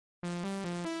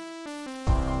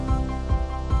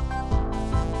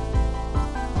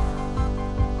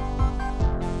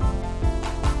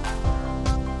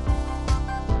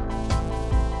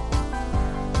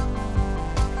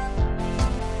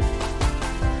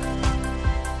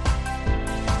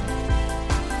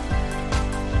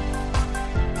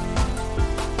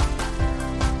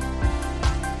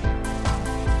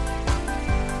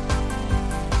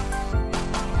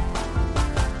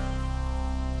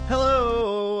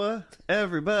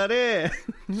Everybody.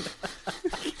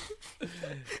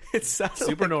 It sounds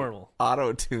Super normal.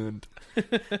 auto-tuned. It's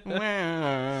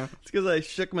because I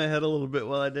shook my head a little bit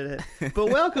while I did it. But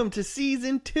welcome to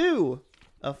Season 2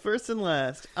 of First and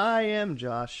Last. I am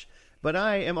Josh, but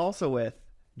I am also with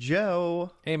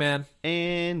Joe Hey, man.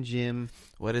 and Jim.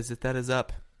 What is it that is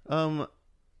up,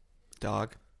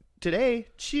 dog? Today,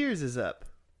 Cheers is up.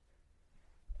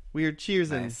 We are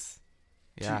cheersing Nice.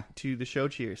 Yeah. to the show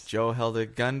Cheers. Joe held a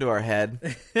gun to our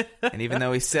head, and even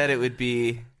though he said it would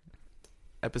be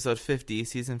episode 50,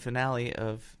 season finale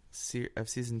of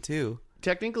season 2,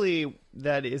 Technically,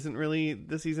 that isn't really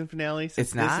the season finale. Since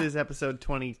It's not? This is episode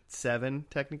 27,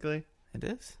 technically. it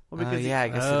is. Well, because yeah, I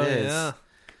guess Oh, it is. yeah.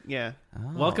 Yeah.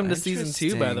 Oh, Welcome to season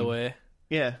 2, by the interesting. way.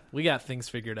 Yeah. We got things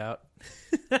figured out.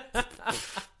 We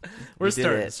We're did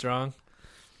starting it. strong.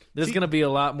 There's See- going to be a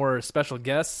lot more special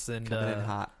guests and Coming in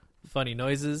hot. funny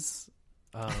noises.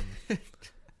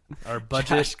 Our budget,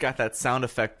 Josh got that sound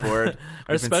effect board. our we've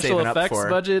been special saving up effects for.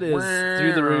 budget is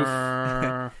through the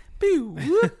roof. Pew.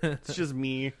 It's just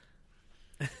me.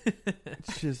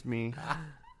 It's just me.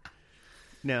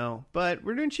 No, but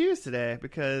we're doing Cheers today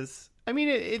because, I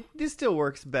mean, this still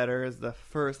works better as the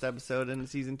first episode in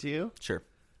season 2. Sure.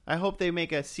 I hope they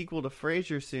make a sequel to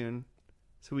Frasier soon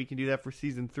so we can do that for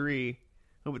season 3.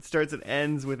 Hope it starts and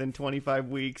ends within 25 I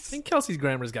weeks. think Kelsey's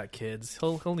Grammer's got kids.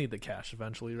 He'll need the cash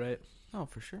eventually, right? Oh,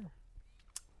 for sure.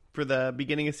 For the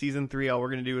beginning of season 3, all we're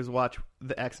going to do is watch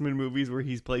the X-Men movies where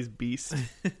he plays Beast.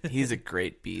 He's a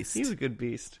great beast. He's a good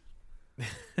Beast.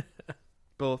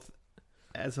 Both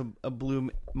as a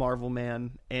blue Marvel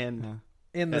man and...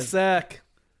 In the As- sack.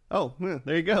 Oh,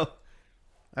 there you go.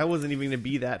 I wasn't even going to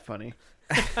be that funny.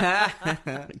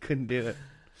 I couldn't do it.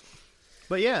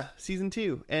 But yeah, season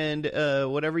 2. And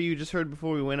whatever you just heard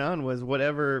before we went on was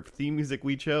whatever theme music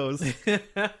we chose.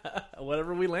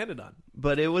 Whatever we landed on.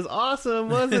 But it was awesome,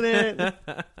 wasn't it?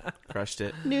 Crushed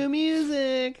it. New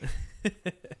music.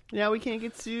 Now we can't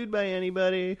get sued by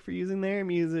anybody for using their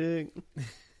music.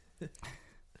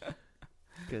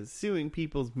 Because suing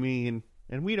people's mean.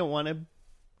 And we don't want to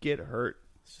get hurt.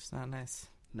 It's just not nice.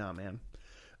 Nah, man.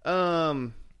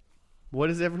 What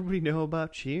does everybody know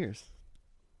about Cheers?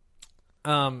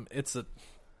 It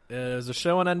was a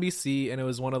show on NBC, and it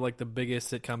was one of like the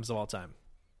biggest sitcoms of all time.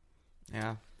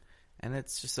 Yeah. And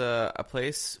it's just a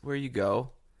place where you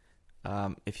go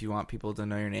if you want people to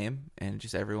know your name, and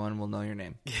just everyone will know your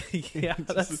name. Yeah,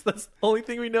 that's the only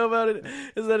thing we know about it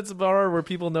is that it's a bar where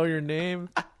people know your name.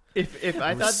 If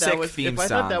I thought Sick that was theme if I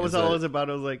thought that song was is all it. it was about,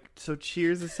 I was like, so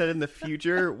Cheers is set in the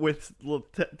future with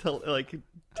like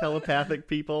telepathic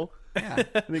people. Yeah.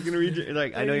 And they can read your,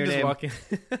 like, I know You your just name. walk in.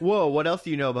 Whoa, what else do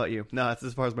you know about you? No, that's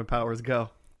as far as my powers go.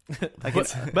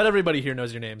 But everybody here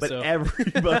knows your name. But so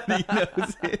everybody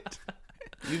knows it.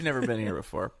 You've never been here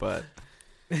before, but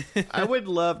I would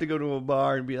love to go to a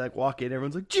bar and be like, walk in,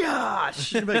 everyone's like,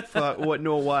 Josh. And be like, fuck, what?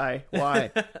 No, why?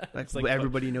 Why? Like, like,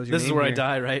 everybody knows your this name. is where I here.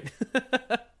 die, right?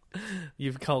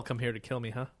 You've come here to kill me,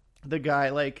 huh? The guy,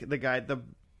 the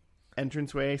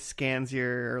entranceway scans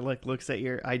your, or like looks at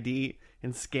your ID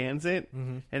and scans it.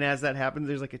 Mm-hmm. And as that happens,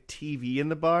 there's like a TV in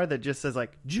the bar that just says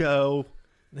like Joe,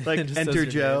 like It just says enter your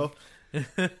Joe.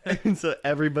 And so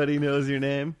everybody knows your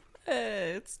name.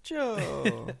 hey, it's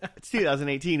Joe. It's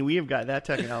 2018. We have got that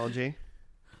technology.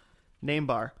 Name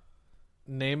bar.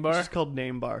 Name It's bar. just called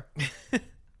name bar.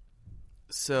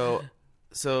 So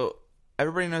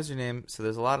everybody knows your name. So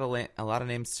there's a lot of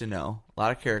names to know, a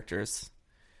lot of characters.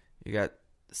 You got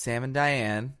Sam and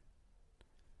Diane,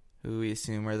 who we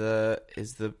assume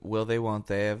is the will they won't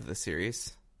they of the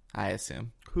series. I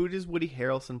assume. Who does Woody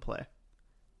Harrelson play?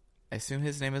 I assume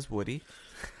his name is Woody.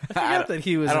 I forgot that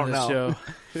he was I in don't this know.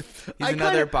 show. He's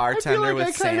another bartender I feel like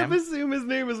with I kind Sam. of assume his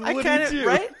name is I Woody kind too. of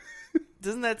right.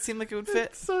 Doesn't that seem like it would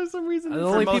fit? So some reason, The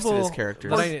it's- only most of people his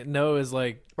characters. that I know is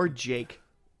like or Jake.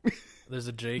 there's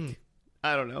a Jake.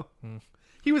 I don't know.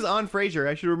 He was on Frasier.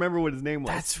 I should remember what his name was.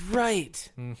 That's right.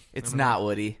 Hmm. It's not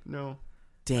Woody. No.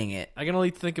 Dang it. I can only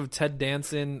think of Ted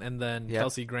Danson and then Yep.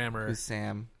 Kelsey Grammer, Who's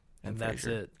Sam? and that's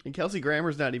Frasier. it. And Kelsey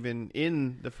Grammer's not even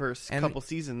in the first And couple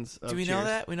seasons of Do we Cheers. know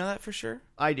that? We know that for sure?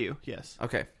 I do, yes.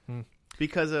 Okay.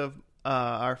 Because of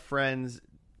our friend's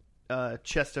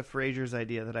Chesta Frazier's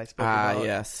idea that I spoke about.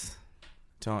 Yes.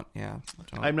 Don't.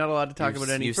 I'm not allowed to talk You've-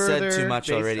 about any you've said further too much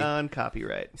based already. on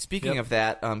copyright. Speaking Yep. of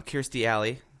that, Kirstie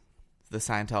Alley, the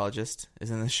Scientologist,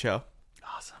 is in this show.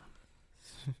 Awesome.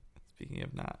 Speaking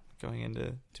of not going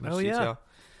into too much Oh, yeah. detail.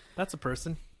 That's a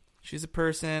person. She's a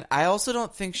person. I also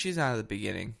don't think she's on at the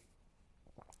beginning.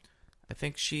 I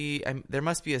think there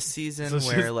must be a season So she's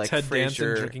where like Ted Danson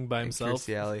Frasier drinking by and himself?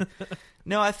 Kirstie Alley.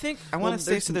 No, I want to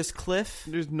say so. There's Cliff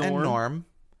there's and Norm. Norm.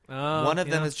 Oh, One of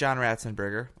them yeah. is John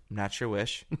Ratzenberger. I'm not sure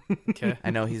which. Okay. I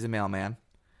know he's a mailman.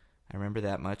 I remember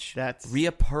that much. That's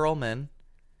Rhea Perlman,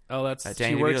 Oh, that's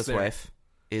Danny she works DeVito's there. wife,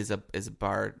 is a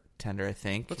bartender, I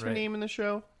think. what's her Right. name in the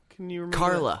show? Can you remember?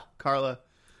 Carla. that? Carla.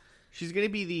 She's gonna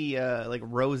be the like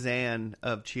Roseanne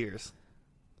of Cheers.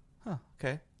 Huh,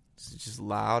 okay. She's just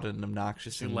loud and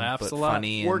obnoxious She and laughs but a lot.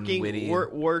 funny and Working, witty.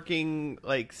 working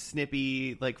like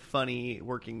snippy, like funny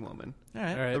working woman. All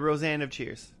right. All right. The Roseanne of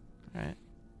Cheers. All right.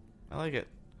 I like it.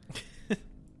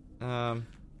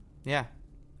 Yeah.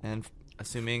 And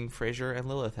assuming Frasier and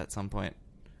Lilith at some point.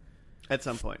 At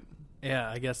some point, Yeah,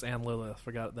 I guess Anne Lilith.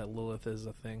 Forgot that Lilith is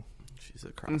a thing. She's a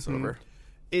crossover.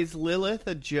 is Lilith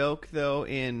a joke though?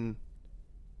 In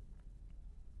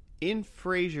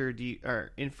Frasier,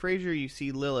 in Frasier you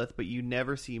see Lilith, but you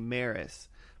never see Maris.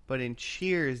 But in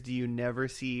Cheers, do you never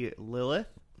see Lilith?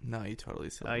 No, you totally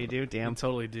said Oh, you do? I Damn.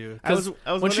 totally do. I was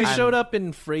 'Cause when she wondering- showed up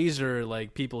in Frasier,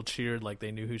 like people cheered like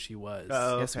they knew who she was.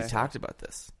 Oh, Yes, we okay. talked about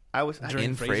this. During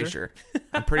in Frasier? Frasier.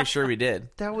 I'm pretty sure we did.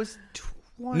 That was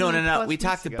 20 No. plus We weeks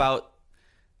talked ago. about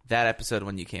that episode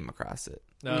when you came across it.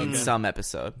 Oh, In okay. some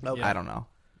episode. Okay. I don't know.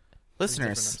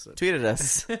 Listeners, different tweet at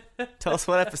us. Tell us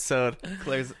what episode.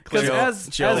 Claire's. Because Joe- as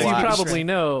Joe you watched. probably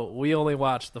know, we only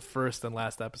watched the first and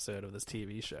last episode of this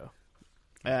TV show.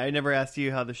 I never asked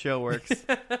you how the show works.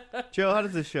 Joe, how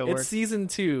does this show work? It's season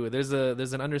 2. There's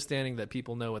an understanding that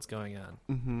people know what's going on.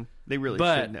 Mm-hmm. They really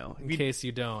But should know. in case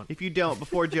you don't, If you don't,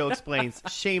 before Joe explains,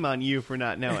 shame on you for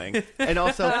not knowing. And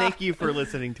also, thank you for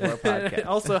listening to our podcast.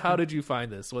 also, how did you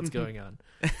find this? What's going on?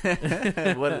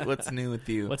 What's new with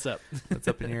you? What's up? What's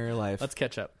up in your life? Let's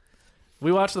catch up.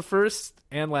 We watched the first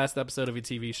and last episode of a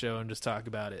TV show and just talk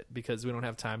about it because we don't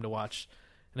have time to watch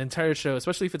an entire show,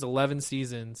 especially if it's 11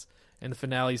 seasons and the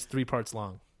finale's 3 parts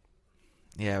long.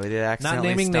 Yeah, we did accidentally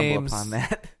naming stumble names. upon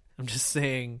that. I'm just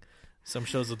saying some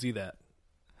shows will do that.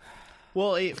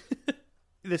 Well,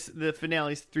 the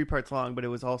finale's 3 parts long, but it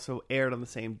was also aired on the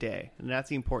same day. And that's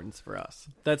the importance for us.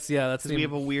 That's Because the, we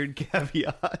have a weird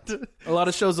caveat. a lot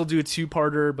of shows will do a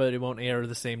 2-parter, but it won't air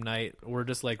the same night. We're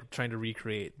just like trying to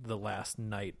recreate the last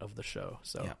night of the show.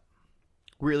 So Yeah.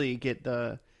 Really get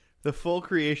the full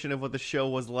creation of what the show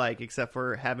was like, except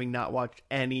for having not watched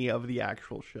any of the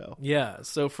actual show. yeah.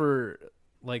 So for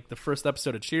like the first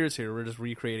episode of Cheers here, we're just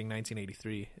recreating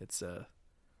 1983. It's Man.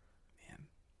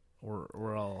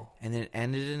 we're all And then it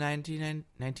ended in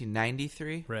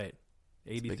 1993. right. a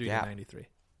big 83 to gap. 93.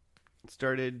 It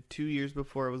started 2 years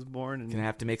before I was born. And Gonna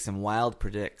have to make some wild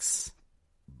predicts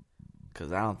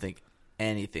because I don't think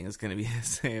anything is gonna be the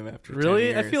same after 10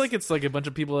 Really? I years. feel like it's like a bunch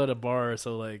of people at a bar,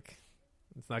 so like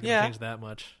it's not going to Yeah. change that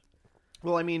much.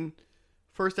 well, I mean,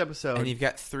 first episode, and you've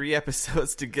got 3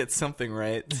 episodes to get something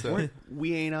right. So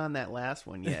we ain't on that last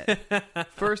one yet.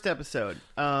 First episode,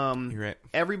 you're right.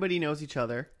 everybody knows each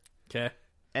other. Okay.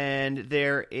 And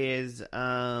there is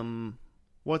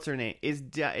what's her name? Is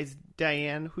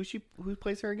Diane who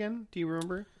plays her again? Do you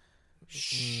remember?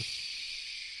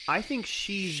 I think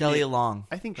she's Shelley new. Long.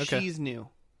 I think Okay. she's new.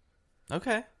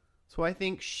 Okay. So I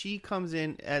think she comes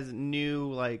in as new,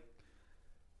 like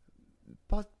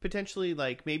potentially,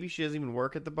 like maybe she doesn't even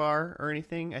work at the bar or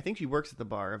anything. I think she works at the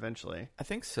bar eventually, I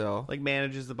think so. like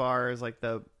manages the bar as like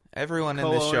the Everyone in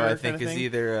this show, co-owner I kind think, of is thing.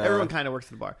 either everyone kind of works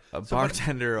at the bar. a So,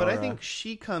 bartender But or I think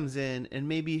she comes in, and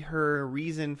maybe her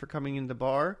reason for coming into the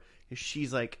bar is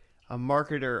she's like a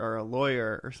marketer or a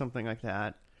lawyer or something like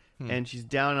that, and she's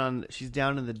down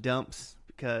in the dumps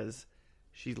because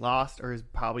she lost or is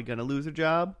probably going to lose her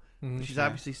job. But she's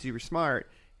obviously super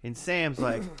smart, and Sam's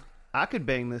like, I could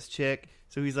bang this chick,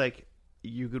 so he's like,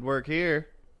 you could work here.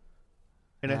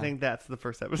 And I Yeah. think that's the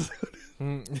first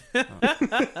episode.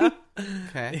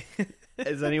 okay.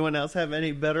 Does anyone else have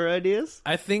any better ideas?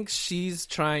 I think she's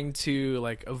trying to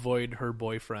like avoid her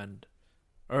boyfriend,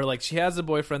 or like she has a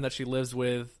boyfriend that she lives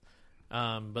with,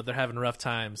 but they're having a rough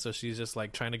time. So she's just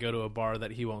like trying to go to a bar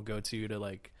that he won't go to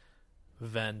like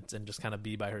vent and just kind of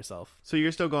be by herself. So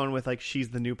you're still going with like she's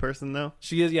the new person though?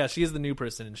 She is, yeah, she is the new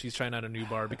person, and she's trying out a new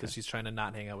bar because she's trying to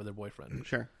not hang out with her boyfriend.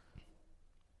 Sure.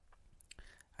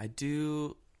 I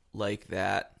do like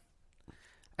that.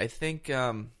 I think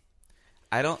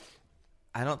I don't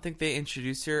think they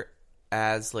introduce her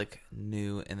as like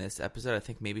new in this episode. I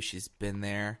think maybe she's been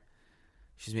there.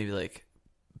 She's maybe like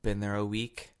been there a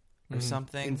week or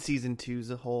something. In season 2's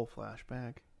a whole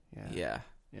flashback. Yeah. Yeah.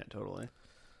 Yeah, totally.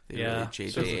 They Yeah, really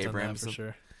should've J.J. done that Abrams. for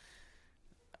sure.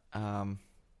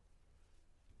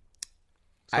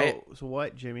 So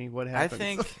what, Jimmy? What I happens?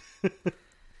 think,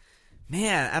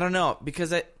 man, I don't know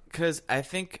because I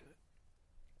think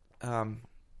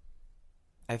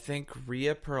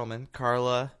Rhea Perlman,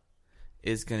 Carla,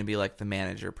 is going to be like the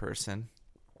manager person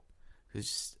who's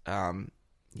just,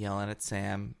 yelling at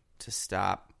Sam to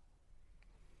stop.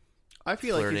 I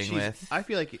feel like flirting with. I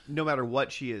feel like no matter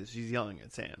what she is, she's yelling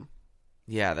at Sam.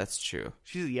 Yeah, that's true.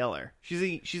 She's a yeller.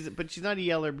 But she's not a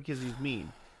yeller because he's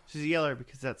mean. She's a yeller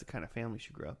because that's the kind of family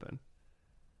she grew up in.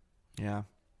 Yeah.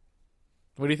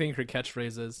 What do you think her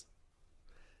catchphrase is?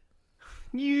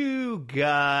 You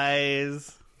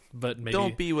guys. But maybe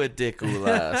Don't be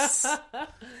ridiculous.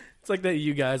 it's like that.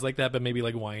 You guys like that, but maybe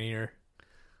like whinier.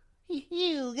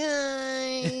 You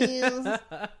guys.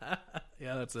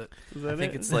 Yeah, that's it. Is that I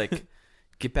think it? it's like,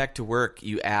 get back to work,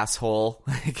 you asshole.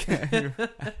 Like, you're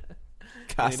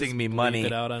costing me Bleep money.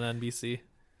 it out on NBC.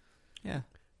 Yeah.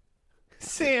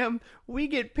 Sam, we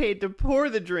get paid to pour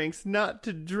the drinks, not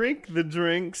to drink the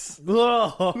drinks.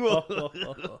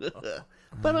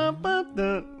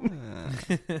 Ba-dum-ba-dum.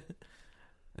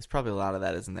 There's probably a lot of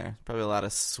that, isn't there? Probably a lot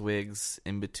of swigs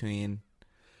in between.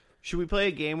 Should we play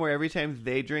a game where every time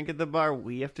they drink at the bar,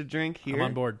 we have to drink here? I'm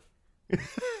on board.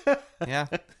 Yeah.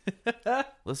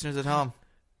 Listeners at home,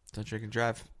 don't drink and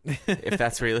drive. If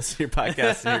that's where you listen to your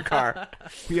podcast in your car.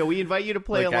 Yeah, we invite you to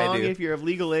play Like I along do. if you're of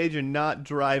legal age and not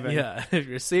driving. Yeah, if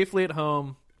you're safely at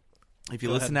home. If you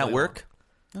Go listen ahead and at play work,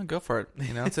 oh, go for it.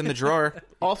 You know, it's in the drawer.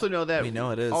 Also know that We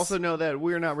know it is. Also know that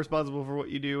we're not responsible for what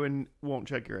you do and won't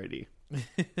check your ID.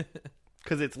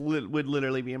 Because would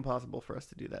literally be impossible for us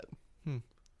to do that.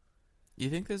 You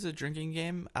think there's a drinking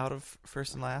game out of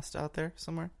First and Last out there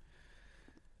somewhere?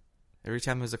 Every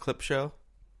time there's a clip show?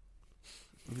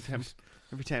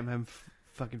 Every time I'm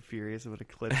fucking furious about a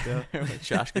clip show. Like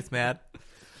Josh gets mad?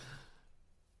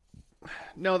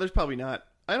 No, there's probably not.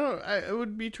 I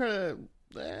would be trying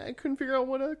to. I couldn't figure out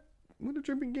what a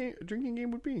drinking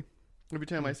game would be. Every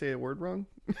time I say a word wrong,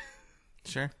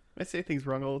 Sure. I say things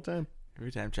wrong all the time.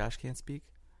 Every time Josh can't speak?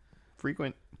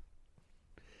 Frequent.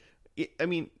 I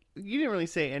mean, you didn't really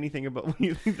say anything about what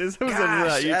you think this episode is Gosh,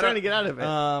 about. You're I trying don't- to get out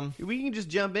of it. We can just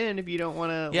jump in if you don't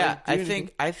want to. Yeah, like, do anything.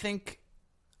 I think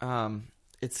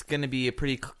it's going to be a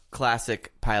pretty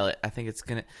classic pilot. I think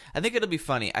it'll be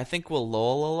funny. I think we'll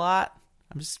lull a lot.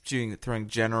 I'm just throwing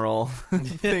general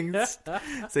things,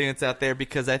 saying it's out there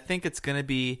because I think it's going to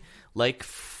be like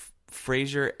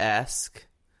Frasier-esque.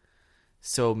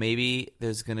 So maybe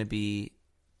there's going to be,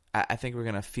 I think we're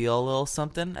going to feel a little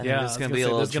something. I think there's going to be a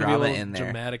little drama in there.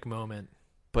 Dramatic moment.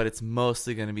 But it's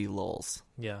mostly going to be lulls.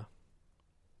 Yeah.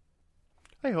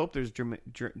 I hope there's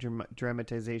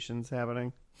dramatizations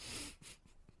happening.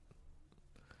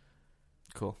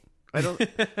 Cool. I don't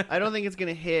think it's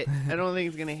gonna hit. I don't think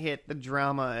it's gonna hit the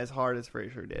drama as hard as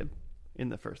Frasier did in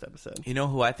the first episode. You know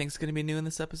who I think is going to be new in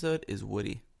this episode is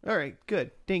Woody. All right,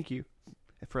 good. Thank you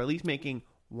for at least making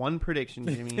one prediction,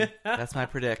 Jimmy. That's my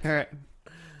predict. All right.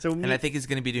 So, And I think he's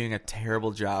going to be doing a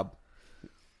terrible job.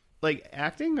 like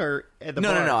acting or at the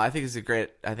No. bar? I think he's a great.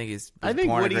 I think he's I think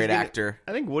born a Woody's great gonna- actor.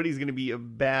 I think Woody's gonna be a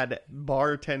bad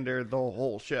bartender the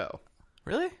whole show.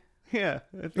 Really? Yeah,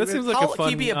 I think That seems like How a can fun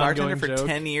he be a bartender ongoing for joke.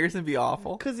 10 years and be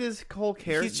awful? because his whole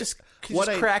character. He's just what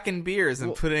I- cracking beers and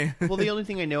well- putting. well, the only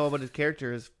thing I know about his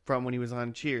character is from when he was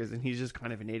on Cheers, and he's just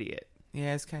kind of an idiot.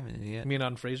 Yeah, he's kind of an idiot. I mean,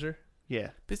 on Frasier?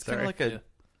 Yeah, But it's sorry. kind of like a.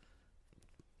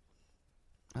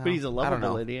 Yeah. but he's a I don't lovable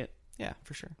know. idiot. Yeah,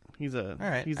 for sure. He's a All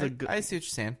right. He's I, a good. I see what you're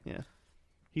saying.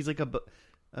 He's like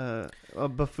a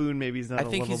buffoon. Maybe he's not. I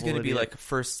think he's going to be like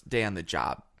first day on the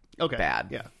job. okay, bad.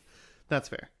 Yeah, that's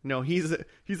fair. No, he's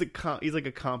like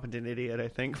a competent idiot. I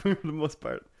think for the most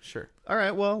part. Sure. All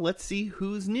right, well, let's see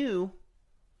who's new.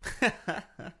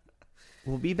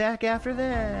 We'll be back after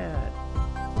that.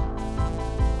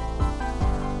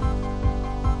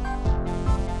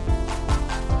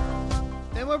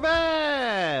 And we're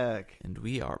back. And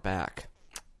we are back.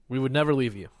 We would never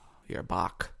leave you. We are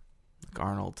back. Like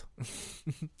Arnold.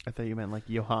 I thought you meant like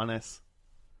Johannes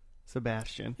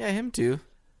Sebastian Yeah, him too.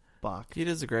 Bach. He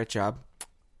does a great job.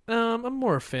 I'm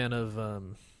more a fan of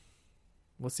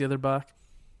what's the other Bach?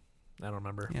 I don't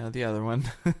remember. Yeah, the other one.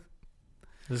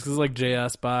 This is like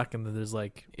J.S. Bach, and then there's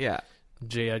like Yeah.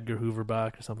 J. Edgar Hoover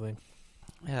Bach or something.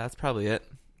 Yeah, that's probably it.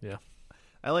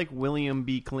 I like William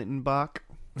B. Clinton Bach.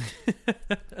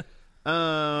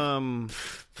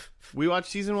 We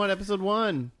watched season 1, episode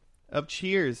 1 of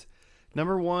Cheers.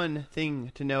 Number one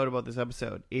thing to note about this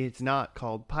episode: it's not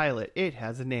called Pilot. It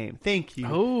has a name. Thank you.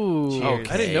 Oh, Cheers.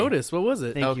 I didn't notice. What was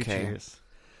it? Thank you. Okay.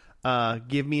 Cheers.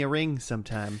 Give me a ring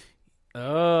sometime.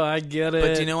 Oh, I get it.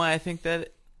 But do you know why I think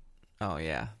that? Oh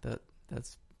yeah,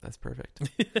 that's perfect.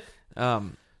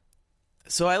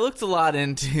 So I looked a lot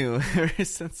into ever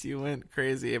since you went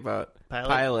crazy about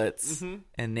pilots Mhm.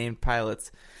 and named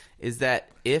pilots, is that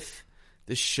if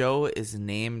the show is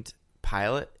named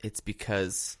Pilot, it's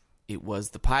because it was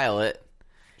the pilot,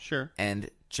 Sure. And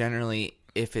generally,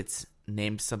 if it's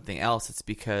named something else, it's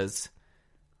because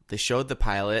they showed the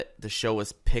pilot. The show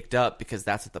was picked up because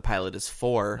that's what the pilot is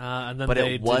for. And then but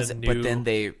they it wasn't. did a But then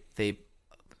new- they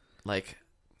like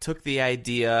took the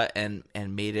idea and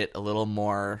made it a little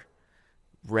more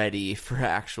ready for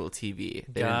actual TV.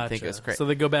 They didn't think it was Gotcha. great. So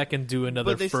they go back and do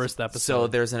another But they first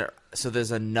episode. So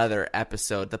there's another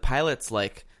episode. The pilot's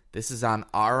like, this is on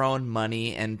our own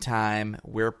money and time.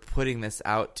 We're putting this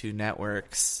out to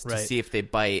networks to Right. see if they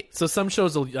bite. So some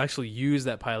shows will actually use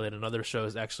that pilot, and other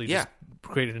shows actually Yeah.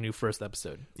 just created a new first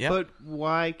episode. Yeah. But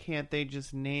why can't they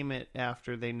just name it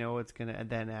after they know it's going to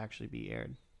then actually be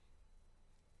aired?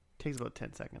 Takes about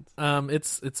 10 seconds.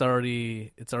 It's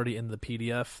already in the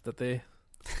PDF that they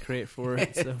create for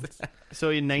it. So So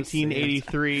in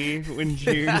 1983, when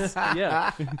Cheers,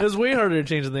 yeah, it was way harder to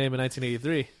change the name in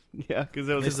 1983. yeah, because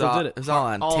it it was was, still all, did it. it was all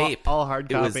on tape. all hard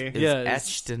It was, copy. it was Yeah, it's-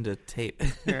 etched into tape.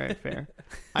 All right, fair.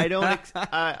 I don't.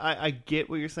 I get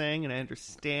what you're saying, and I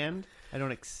understand. I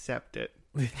don't accept it.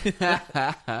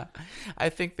 I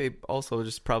think they also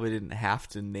just probably didn't have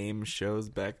to name shows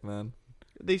back then.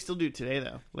 They still do today,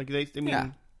 though. Like they. I mean, Yeah.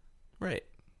 Right.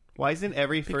 why isn't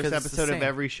every Because first it's the episode of same.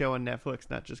 every show on Netflix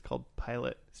not just called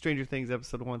Pilot? Stranger Things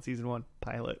episode 1, season 1,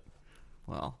 Pilot.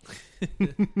 Well,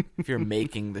 if you're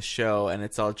making the show and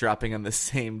it's all dropping on the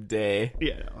same day,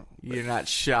 Yeah. you're not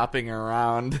shopping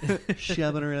around.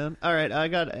 Shoving around. All right, I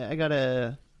got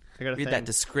a Read thing. that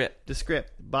descript.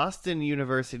 Descript. Boston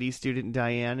University student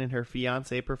Diane and her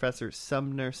fiance, Professor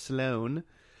Sumner Sloan,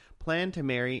 plan to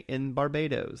marry in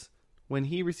Barbados when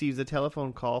he receives a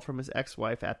telephone call from his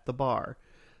ex-wife at the bar.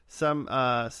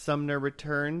 Sumner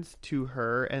returns to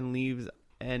her and leaves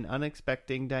an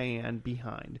unexpected Diane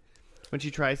behind. When she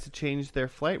tries to change their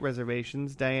flight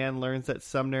reservations, Diane learns that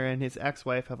Sumner and his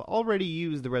ex-wife have already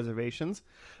used the reservations.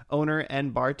 Owner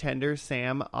and bartender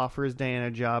Sam offers Diane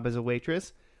a job as a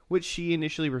waitress, which she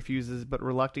initially refuses but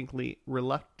reluctantly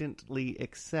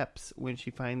accepts when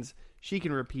she finds she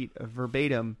can repeat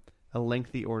verbatim a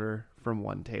lengthy order from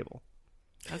one table.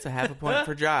 That's a half a point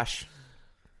for Josh.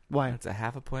 Why? That's a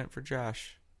half a point for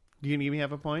Josh. You gonna give me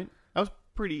half a point? I was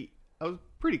pretty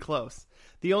close.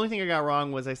 The only thing I got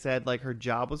wrong was I said like her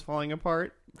job was falling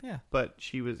apart, Yeah. but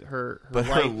she was her But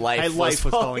her life was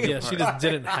falling Yeah, apart. she just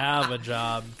didn't have a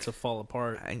job to fall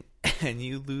apart. And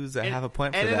you lose a half a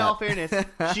point for and that. in all fairness,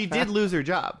 she did lose her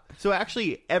job. So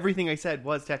actually, everything I said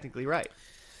was technically right.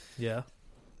 Yeah.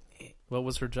 What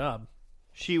was her job?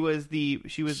 She was the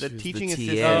She was the teaching TA.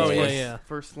 assistant Oh, for, yeah, yeah.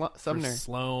 for For Sumner.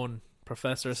 Sloan.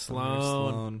 Professor Sumner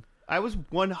Sloan. I was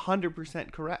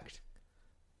 100% correct.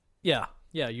 Yeah.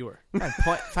 Yeah, you were.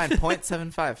 Fine,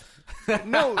 0.75.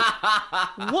 No,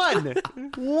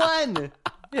 one.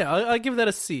 Yeah, I'll give that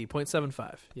a C,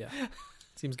 0.75. Yeah.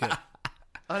 Seems good.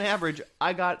 On average,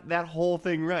 I got that whole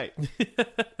thing right.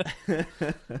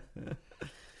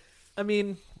 I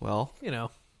mean, Well, you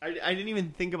know. I didn't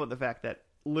even think about the fact that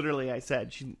literally I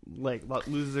said she like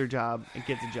loses her job and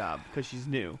gets a job because she's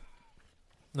new.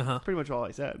 Uh-huh. Pretty much all I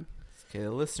said. okay,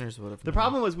 the listeners would have The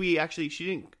problem was she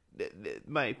didn't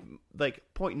my like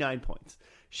 0.9 points.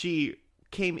 She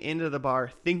came into the bar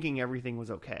thinking everything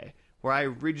was okay, where I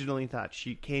originally thought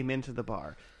she came into the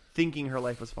bar thinking her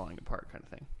life was falling apart, kind of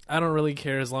thing. I don't really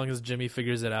care as long as Jimmy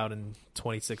figures it out in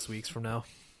 26 weeks from now.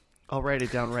 I'll write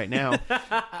it down right now.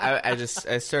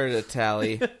 I started a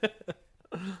tally.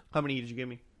 How many did you give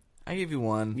me? I give you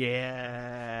one.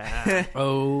 Yeah.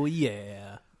 Oh,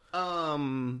 yeah.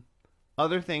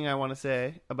 Other thing I want to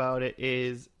say about it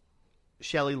is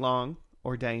Shelley Long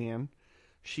or Diane.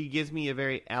 She gives me a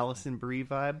very Alison Brie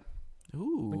vibe.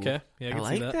 Ooh. Okay. Yeah, I I can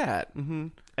like see that. that. Mm-hmm.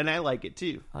 And I like it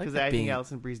too I like because that I think being-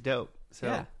 Alison Brie's dope. So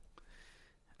Yeah.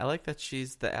 I like that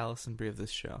she's the Alison Brie of this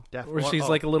show. Or she's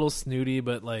like a little snooty,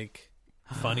 but like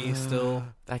funny still.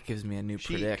 That gives me a new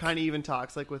she predict. kind of even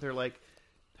talks like with her not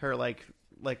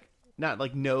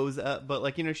like nose up, but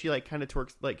like she like kind of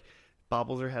twerks like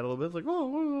bobbles her head a little bit. It's like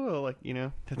oh, like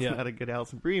that's Yeah. not a good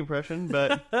Alison Brie impression,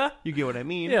 but you get what I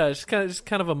mean. Yeah, she's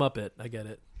kind of a Muppet. I get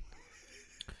it.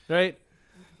 Right?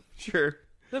 Sure.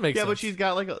 That makes Yeah, sense. but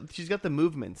she's got the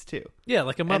movements too. Yeah,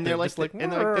 like a Muppet. And they're like, just like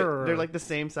they're like the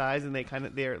same size, and they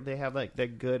have like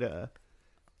that good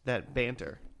that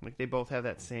banter. Like they both have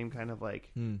that same kind of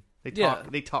like Yeah.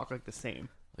 they talk like the same.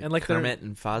 and like they're- Kermit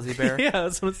and Fozzie Bear. yeah,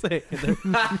 that's what I'm saying.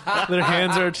 Their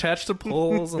hands are attached to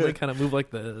poles, and they kind of move like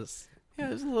this. Yeah,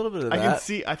 there's a little bit of I that. can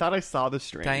see. I thought I saw the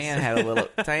strings. Diane had a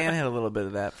little bit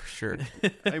of that for sure.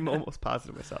 I'm almost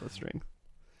positive I saw the strings.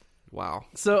 Wow.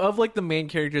 So, of like the main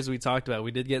characters we talked about,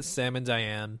 we did get Sam and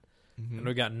Diane, and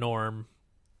we got Norm.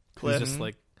 Cliff. Who's just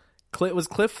like Cliff was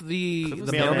the Cliff was the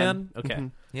the mailman. mailman. Okay,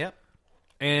 Mhm. Yep.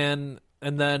 and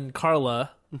And then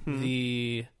Carla, Mhm.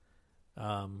 the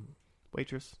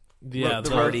Waitress. yeah, The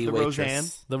the, Party the waitress. Roseanne.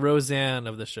 the Roseanne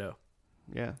of the show.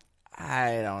 Yeah.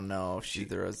 I don't know if she's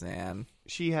the Roseanne.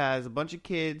 She has a bunch of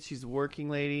kids. She's a working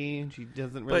lady. And she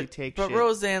doesn't really take but shit.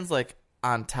 Roseanne's like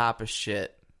on top of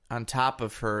shit, on top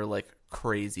of her like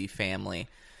crazy family.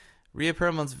 Rhea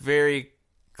Perlman's very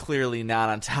clearly not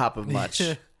on top of much.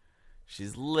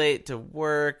 She's late to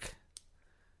work.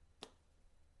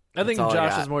 I think all I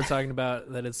Josh got. is more talking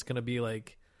about that it's gonna be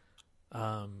like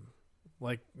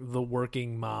the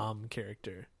working mom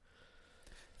character.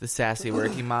 The sassy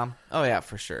working mom. Oh yeah,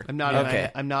 for sure. I'm nodding.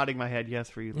 Okay. I'm nodding my head yes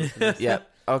for you. Listeners. Yep.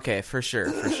 Okay, for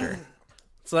sure.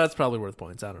 So that's probably worth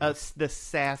points. I don't know. The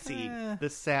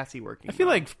sassy working. I feel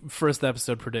mom. like first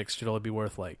episode predicts should only be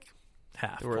worth like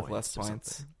half. They're worth points less or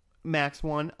points. something. max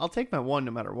 1. I'll take my 1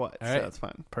 no matter what. All So right. that's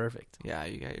fine. Perfect. Yeah,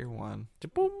 you got your one.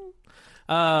 Boom.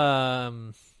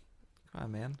 Come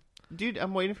on, man. Dude,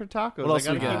 I'm waiting for tacos. What else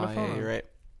I we gotta got? keep my phone Yeah, on. you're right.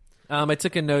 I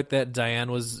took a note that Diane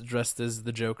was dressed as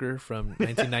the Joker from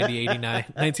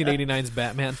 1989's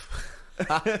Batman.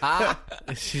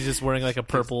 She's just wearing like a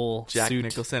purple Jack suit.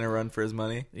 Nicholson a run for his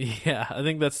money. Yeah, I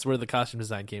think that's where the costume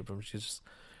design came from. She's just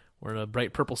wearing a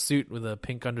bright purple suit with a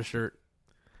pink undershirt.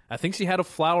 I think she had a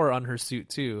flower on her suit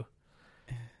too,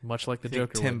 much like the I think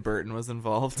Joker. Tim would. Burton was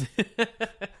involved.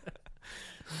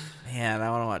 Man, I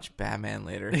want to watch Batman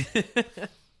later.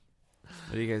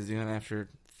 What are you guys doing after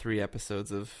 3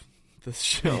 episodes of this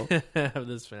show? Of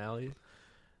this finale.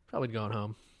 Probably going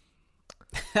home.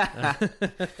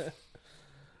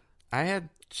 I had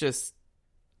just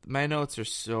my notes are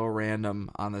so random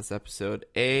on this episode.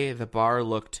 The bar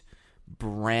looked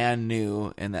brand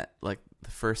new in that like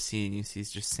the first scene you see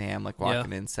is just Sam like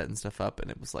walking in setting stuff up,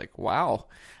 and it was like, wow.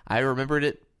 I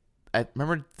remember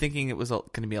thinking it was going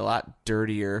to be a lot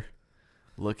dirtier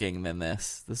looking than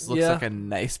this. This looks Yeah. like a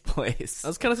nice place. I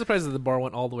was kind of surprised that the bar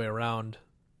went all the way around.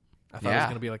 I thought it was Yeah.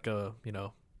 going to be like a,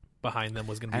 behind them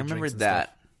was going to be I drinks remembered and that.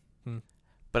 stuff. Hmm.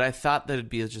 But I thought that it'd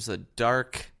be just a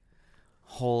dark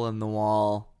hole in the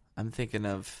wall. I'm thinking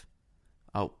of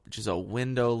just a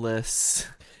windowless.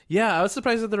 Yeah, I was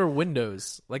surprised that there were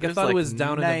windows. Like, I There's, thought like, it was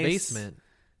down in nice- the basement.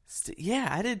 Yeah,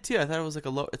 I did too. I thought it was like a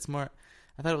low. It's more.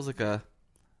 I thought it was like a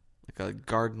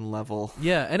garden level.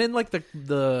 Yeah, and in like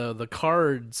the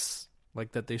cards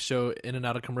like that they show in and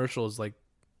out of commercials, like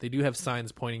they do have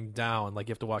signs pointing down, like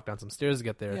you have to walk down some stairs to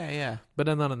get there. Yeah. But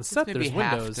then on the set, Maybe there's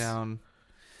half windows. down.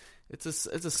 It's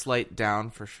a slight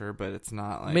down for sure, but it's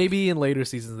not like Maybe in later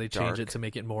seasons they change dark. it to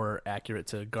make it more accurate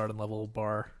to garden level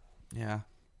bar. Yeah.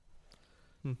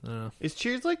 Is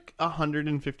Cheers like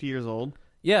 150 years old?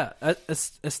 Yeah,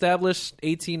 established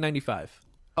 1895.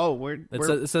 Oh, where?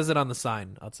 It says it on the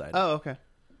sign outside. Oh, okay.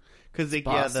 Because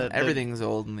Boston. Everything's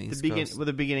old in the East Coast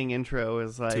the beginning intro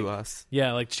is like to us.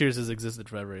 Yeah, like Cheers has existed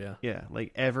forever. Yeah. yeah,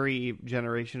 like every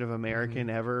generation of American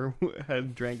ever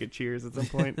had drank at Cheers at some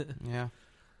point. Yeah.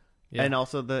 Yeah. And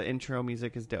also the intro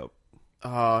music is dope.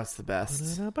 Oh, it's the best.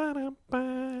 It's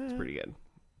pretty good.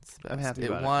 It's the best. I'm happy it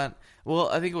about it. won. Well,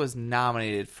 I think it was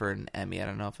nominated for an Emmy. I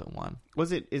don't know if it won.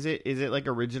 Is it like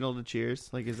original to Cheers?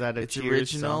 Like is that a It's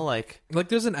Cheers original, song? like Like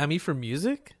there's an Emmy for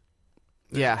music.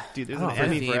 yeah. Dude, there's Oh, an for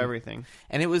Emmy for theme. everything.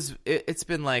 And it's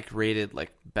been like rated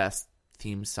like best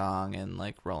theme song and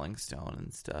like Rolling Stone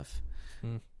and stuff.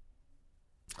 Hmm.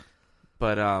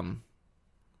 But what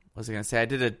was I gonna say? I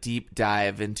did a deep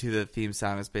dive into the theme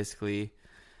song. It's basically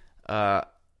a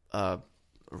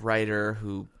writer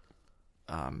who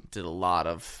did a lot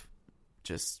lot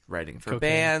just writing for Cocaine.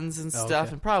 bands and Oh, stuff,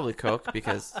 okay. and probably coke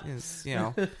because it's,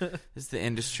 it's the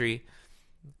industry.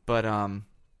 But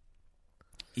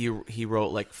he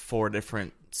wrote like 4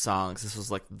 different songs. This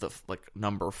was like the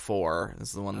number 4. This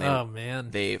is the one Oh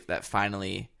man. that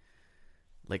finally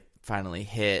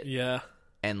hit, Yeah.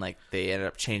 and like they ended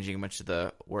up changing a bunch of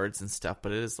the words and stuff.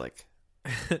 But it is like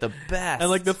the best.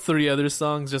 And like the 3 other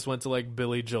songs just went to like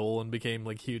Billy Joel and became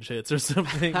like huge hits or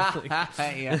something. Like,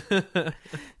 yeah.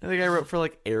 I think I wrote for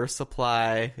like Air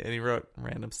Supply, and he wrote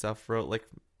random stuff. Wrote like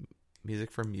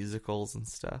music for musicals and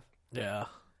stuff. yeah.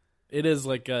 It is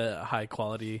like a high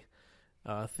quality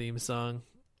theme song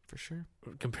For sure.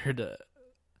 compared to,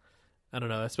 I don't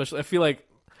know, especially I feel like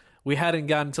we hadn't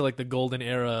gotten to like the golden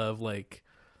era of like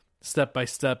Step by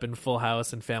Step and Full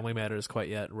House and Family Matters quite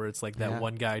yet, where it's like that Yeah.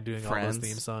 one guy doing all Friends. those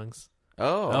theme songs.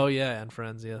 Oh, Oh yeah, and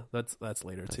Friends, yeah. That's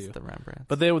later that's too. the Rembrandt.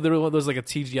 But there was like a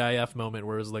TGIF moment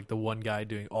where it was like the one guy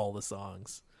doing all the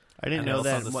songs. I didn't And they know all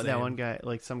that sound the that same. one guy,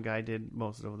 like some guy, did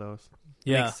most of those.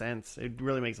 Yeah. Makes sense. It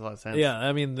really makes a lot of sense. Yeah,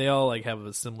 I mean they all like have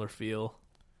a similar feel.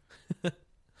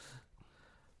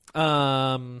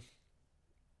 I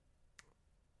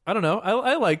don't know.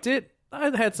 I liked it.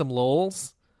 I had some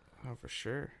lulls. Oh, for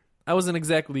sure. I wasn't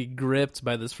exactly gripped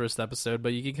by this first episode,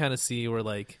 but you can kind of see where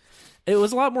like it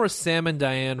was a lot more Sam and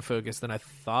Diane focused than I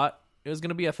thought it was going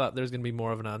to be. I thought there was going to be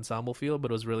more of an ensemble feel,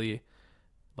 but it was really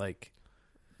like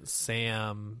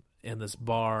Sam in this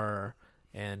bar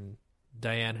and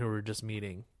Diane who were just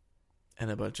meeting. And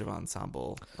a bunch of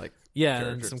ensemble, like, Yeah, and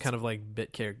characters. some kind of like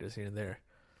bit characters here and there.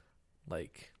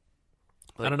 Like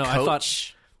I Like don't know.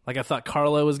 Coach. I thought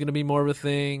Carla was going to be more of a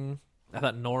thing. I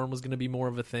thought Norm was going to be more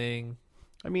of a thing.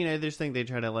 I mean, I just think they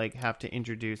try to like have to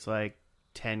introduce like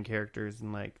 10 characters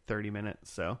in like 30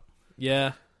 minutes. So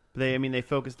Yeah. they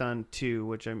focused on 2,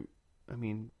 which the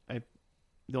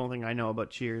only thing I know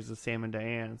about Cheers is Sam and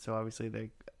Diane. So obviously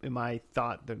in my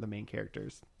thought, they're the main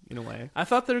characters in a way. I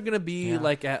thought they were going to be Yeah.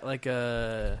 like at like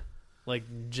a like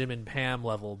Jim and Pam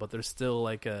level, but there's still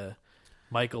like a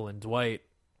Michael and Dwight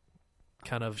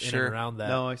kind of in Sure. and around that.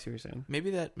 No, I see what you're saying.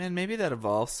 Maybe that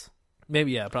evolves.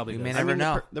 Maybe, yeah, probably. We does. may I never mean,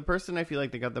 know. the person I feel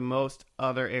like they got the most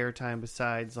other airtime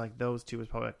besides like those 2 was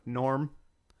probably like Norm.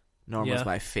 Norm Yeah. was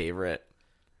my favorite.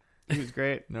 He was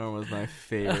great. Norm was my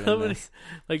favorite. How in many- this.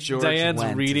 like George Diane's Wendt is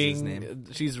his reading, name.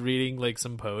 she's reading like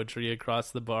some poetry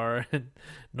across the bar, and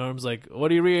Norm's like,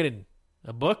 "What are you reading?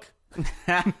 A book?"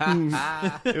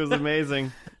 It was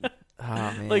amazing. Oh,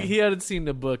 man. Like he hadn't seen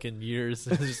a book in years.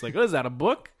 It's just like, "What is that? A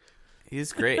book?"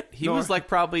 He's great. He Norm- was like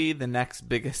probably the next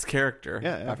biggest character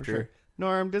Yeah, for after sure.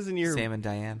 Norm, doesn't your Sam and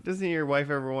Diane. wife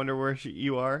ever wonder where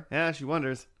you are? Yeah, she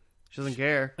wonders. She doesn't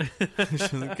care. She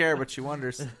doesn't care, but she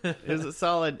wonders. It was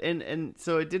solid, and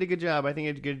so it did a good job. I think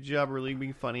it did a good job really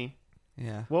being funny.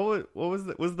 Yeah. What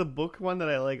was the book one that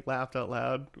I like laughed out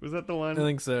loud? Was that the one? I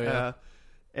think so. Yeah.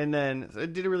 And then so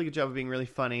it did a really good job of being really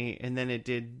funny, and then it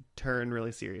did turn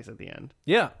really serious at the end.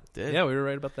 Yeah. Did. Yeah, we were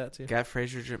right about that too. Got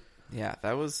Fraser drip. Yeah,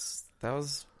 that was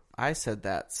I said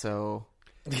that, so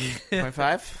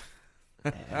 0.5?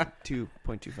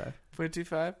 2.25.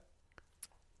 0.25?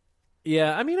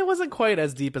 Yeah, I mean, it wasn't quite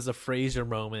as deep as a Frasier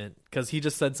moment because he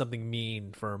just said something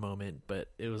mean for a moment, but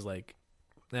it was like,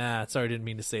 sorry, I didn't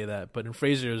mean to say that. But in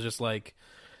Frasier, it was just like,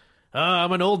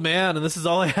 I'm an old man and this is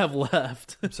all I have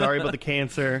left. Sorry about the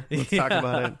cancer. Let's talk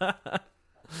about it.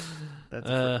 it.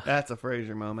 That's a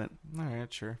Frasier moment. All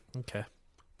right, sure. Okay.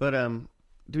 But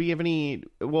do we have any?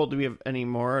 Well, do we have any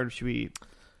more, or should we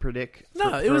predict?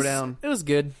 No, it throw was down. it was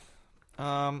good.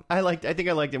 Um, I think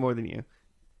I liked it more than you.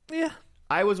 Yeah.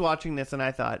 I was watching this and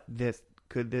I thought,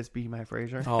 could this be my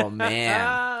Frasier? oh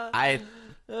man.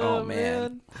 Oh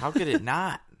man. How could it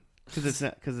not? Because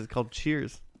it's called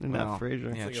Cheers and Well, not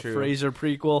Frasier. yeah. Like True. a Frasier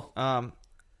prequel.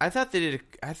 I thought they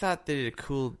did a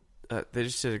cool. They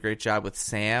just did a great job with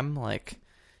Sam, like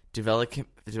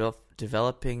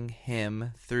developing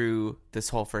him through this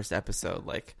whole first episode.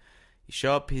 Like, you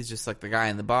show up, he's just like the guy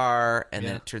in the bar, and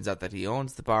then Yeah. it turns out that he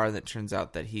owns the bar. And it turns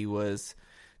out that he was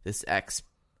this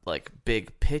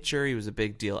big pitcher. He was a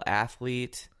big deal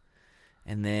athlete,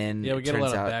 and then Yeah, we it get a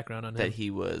turns lot of out background on that him.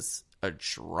 he was a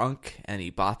drunk, and he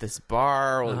bought this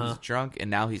bar while he was Uh-huh. drunk, and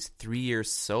now he's 3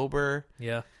 years sober.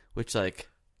 Yeah. Which, like,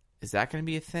 is that going to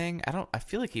be a thing? I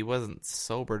feel like he wasn't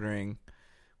sober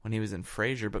when he was in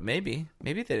Frasier, but maybe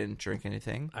they didn't drink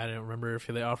anything. I don't remember if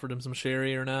they offered him some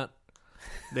sherry or not.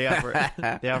 They offer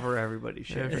everybody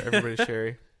Sure, shit. for everybody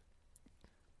sherry.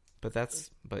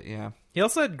 But yeah. He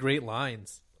also had great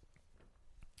lines.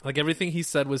 Like everything he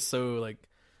said was so like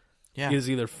Yeah. he was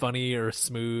either funny or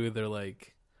smooth or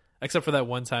like, except for that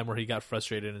one time where he got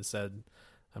frustrated and said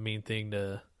a mean thing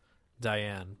to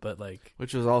Diane, but like,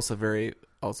 Which was also very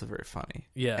funny.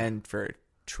 Yeah. And very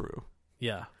true.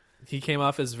 yeah, he came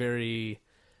off as very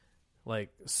like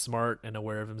smart and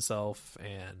aware of himself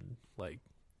and like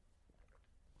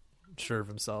sure of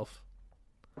himself.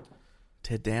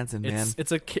 Ted Danson, man.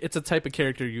 It's a type of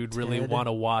character you'd really Ted want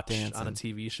to watch Danson. on a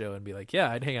TV show and be like, yeah,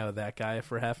 I'd hang out with that guy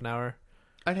for half an hour.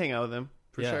 I'd hang out with him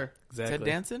for Yeah, sure. Exactly. Ted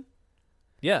Danson?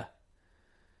 Yeah.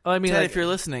 I mean, Ted, like, if you're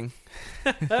listening,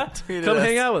 tweet at come us.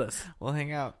 hang out with us. We'll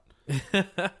hang out.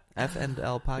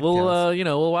 FNL podcast.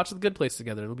 We'll watch The Good Place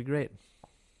together. It'll be great.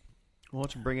 We'll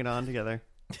watch Bring It On together.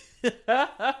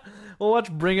 We'll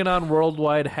watch Bring It On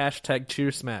Worldwide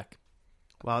 #CheerSmack.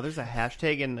 Wow, there's a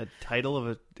hashtag in the title of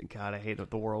a. God, I hate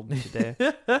the world today.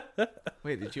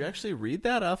 Wait, did you actually read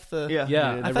that off the? Yeah, Yeah,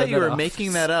 we did. I I thought read you that were off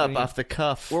making that up screen. off the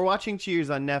cuff. We're watching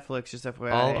Cheers on Netflix, just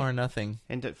FYI. All or nothing.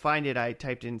 And to find it, I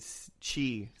typed in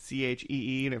CHEE,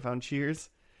 and I found Cheers.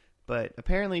 But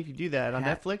apparently, if you do that on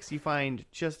Netflix, you find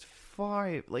just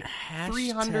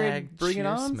 300 Bring It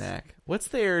Ons. Cheersmack. What's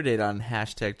the air date on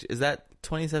hashtag? Is that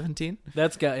 2017?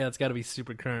 It's got to be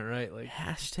super current, right? Like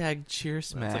Hashtag it's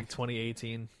Cheersmack. like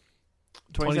 2018.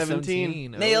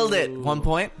 2017. Nailed it. Ooh. 1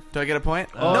 point. Do I get a point?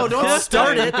 Oh. No, don't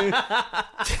start it.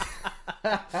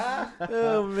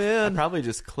 Oh I man. probably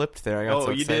just clipped there. I got Oh,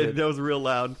 so you excited. did. That was real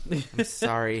loud. I'm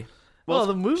sorry. Well,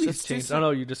 the movie's just changed. do Oh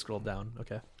no, you just scrolled down.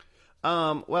 Okay.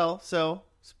 Well, so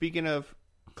speaking of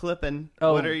clipping,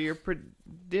 Oh. what are your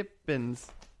predippins?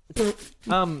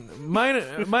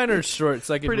 Mine are short,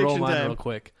 so I can roll Prediction mine time. real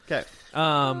quick. Okay.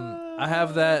 I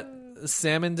have that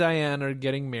Sam and Diane are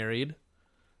getting married.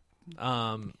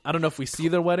 I don't know if we see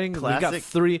their wedding. Classic.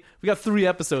 We got three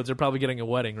episodes. They're probably getting a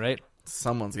wedding, right?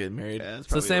 Someone's getting married. Yeah, it's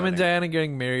So probably Sam and wedding. Diane are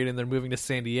getting married, and they're moving to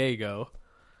San Diego.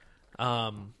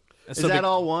 Is that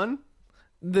all one?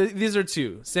 These are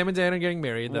two. Sam and Diane are getting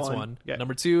married. That's One. one. Okay.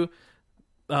 Number two,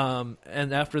 and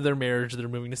after their marriage, they're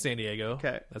moving to San Diego.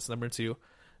 Okay. That's number two.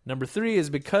 Number three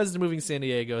is because they're moving to San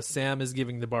Diego, Sam is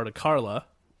giving the bar to Carla.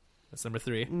 That's number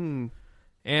three.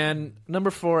 And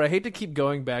number four, I hate to keep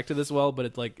going back to this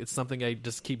but it's something I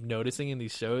just keep noticing in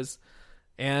these shows.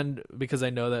 And because I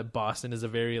know that Boston is a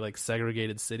very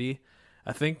segregated city,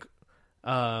 I think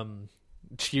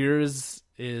Cheers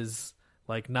is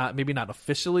maybe not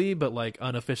officially, but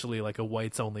unofficially a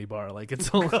whites only bar. It's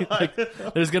only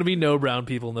there's gonna be no brown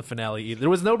people in the finale either. There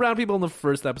was no brown people in the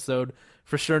first episode,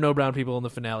 for sure no brown people in the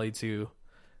finale too.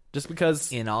 Just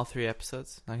because In all 3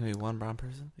 episodes? Not going to be one brown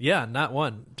person? yeah, not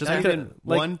one. Just Not because even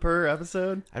one per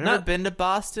episode? I've never Not- been to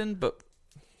Boston, but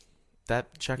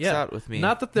that checks out with me.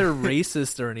 Not that they're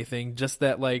racist or anything, just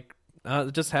that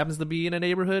it just happens to be in a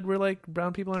neighborhood where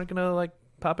brown people aren't gonna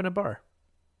pop in a bar.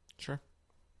 Sure.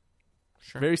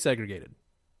 Very segregated.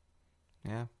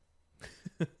 Yeah.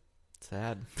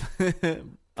 Sad.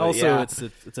 Also, yeah. it's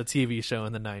a TV show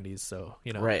in the '90s, so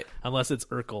Right. Unless it's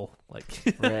Urkel, Right.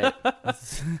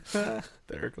 The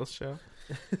Urkel show.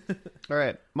 All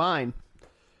right, mine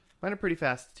are pretty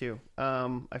fast too.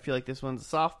 I feel like this one's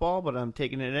a softball, but I'm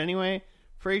taking it anyway.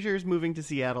 Frasier's moving to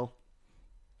Seattle.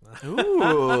 Ooh.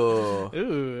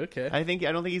 Ooh, okay. I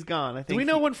don't think he's gone. I think Do we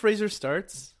know when Frasier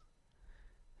starts?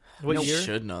 What We year?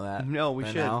 should know that. No, we by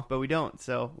should, now. but we don't.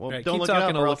 So, All right, don't keep look talking, it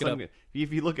up. I'll Or look else it up.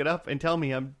 if you look it up and tell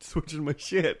me, I'm switching my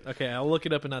shit. Okay, I'll look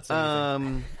it up and not say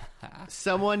anything.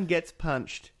 Someone gets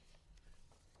punched.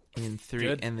 In 3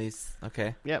 Good. in these.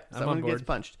 Okay. Yep, I'm someone on gets board.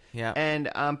 punched. Yeah. And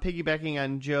piggybacking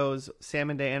on Joe's, Sam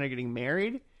and Diana getting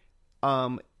married.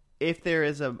 If there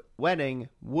is a wedding,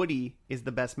 Woody is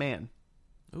the best man,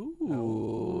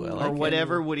 Ooh. I like or it.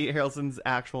 whatever Woody Harrelson's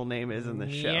actual name is in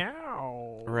the show.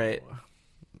 Meow. Right.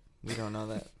 We don't know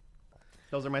that.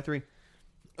 Those are my 3.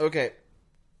 Okay.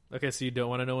 Okay, so you don't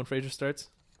want to know when Frasier starts?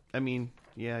 I mean,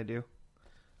 yeah, I do.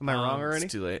 Am I wrong already?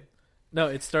 It's too late. No,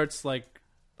 it starts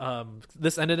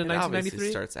this ended in It obviously 1993.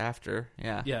 starts after.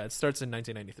 Yeah. Yeah, it starts in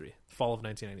 1993, fall of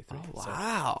 1993. Oh, So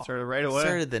wow. Started right away.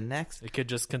 Started the next. it could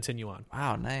just continue on.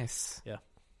 Wow, nice. Yeah.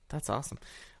 That's awesome.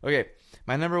 Okay,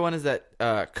 my number 1 is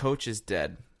that Coach is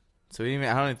dead. So I don't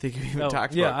even think we even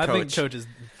talked yeah, about I Coach. think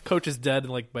Coach is dead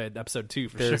by episode 2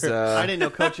 for There's sure. I didn't know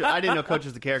Coach. I didn't know Coach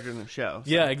was the character in the show. So.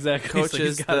 Yeah, exactly. Coach So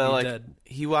he's is gotta the be dead.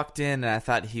 he walked in and I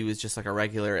thought he was just a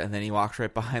regular, and then he walked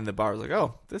right behind the bar. I was like,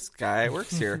 oh, this guy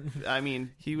works here. I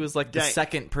mean, He was the Di-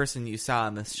 second person you saw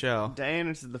on this show. Diane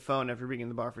answered the phone after being in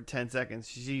the bar for 10 seconds.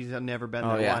 She's never been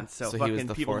Oh, there yeah. once. So So he was fucking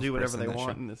the people fourth do whatever person they in the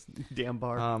want show. in this damn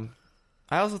bar.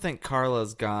 I also think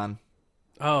Carla's gone.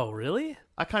 Oh, really?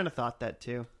 I kind of thought that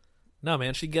too. No,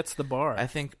 man, she gets the bar. I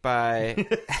think by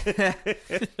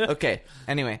okay.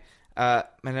 Anyway, my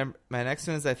next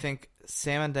one is I think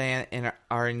Sam and Diane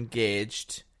are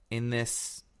engaged in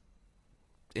this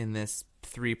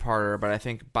 3-parter, but I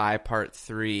think by part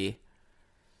 3,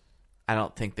 I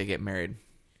don't think they get married.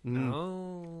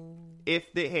 Oh. If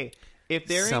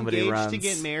they're Somebody engaged runs. to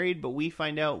get married, but we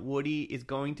find out Woody is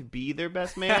going to be their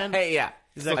best man, Yeah,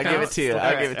 Does that I'll count? give it to you. All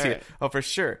I'll right, give it to all you. right. Oh, for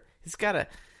sure. He's got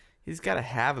to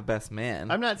have a best man.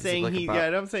 I'm not Is it saying like he.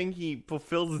 about- Yeah, I'm saying he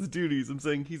fulfills his duties. I'm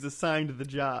saying he's assigned to the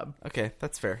job. Okay,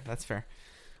 that's fair. That's fair.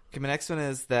 Okay, my next one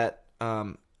is that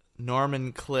Norm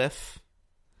and Cliff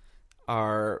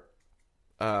are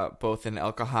both in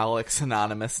Alcoholics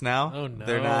Anonymous now. Oh,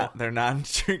 no. They're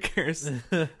non-drinkers.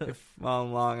 They've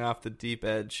fallen along off the deep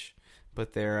edge,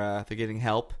 but they're getting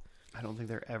help. I don't think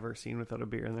they're ever seen without a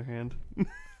beer in their hand.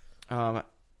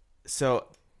 So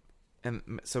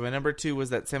my number 2 was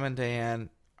that Sam and Diane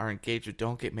are engaged but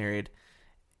don't get married,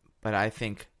 but I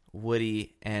think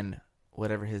Woody and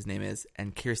whatever his name is,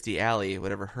 and Kirstie Alley,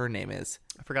 whatever her name is,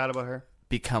 I forgot about her.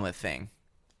 become a thing.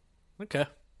 Okay,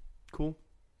 Cool.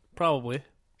 probably.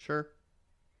 Sure.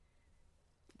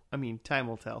 I mean, time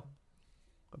will tell.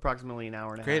 Approximately an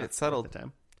hour and a Great, half. it's settled. At the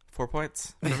time. 4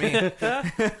 points for me.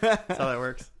 That's how that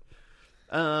works.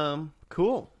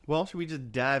 Cool. Well, should we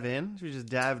just dive in? Should we just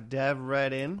dive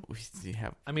right in? We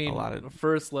have I mean, a lot of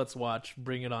first let's watch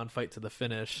Bring It On Fight to the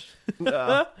Finish.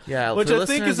 yeah, Which for I think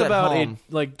listeners is at about home,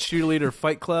 a like cheerleader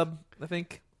fight club, I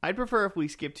think. I'd prefer if we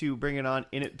skip to Bring It On,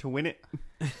 In It to Win It.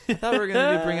 I thought we were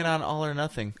going to do Bring It On All or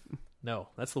Nothing. No,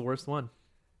 that's the worst one.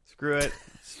 Screw it.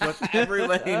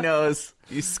 Everybody knows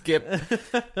you skip.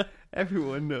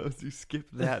 Everyone knows you skip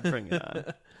that. Bring It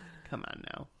On. Come on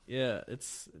now. Yeah,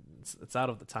 it's out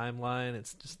of the timeline.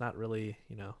 It's just not really,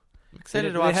 I'm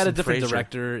excited to watch They had a some different Frasier.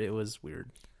 director. It was weird.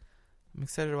 I'm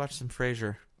excited to watch some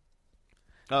Frasier.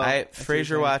 Oh, I see what you're Frasier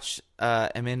saying. watch.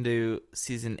 I'm into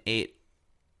season 8,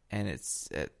 and it's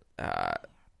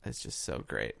just so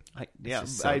great. Yeah,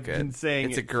 just so I've good. been saying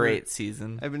It's a it for- great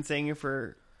season. I've been saying it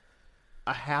for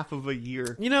a half of a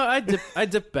year. I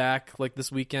dipped back like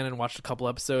this weekend and watched a couple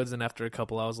episodes, and after a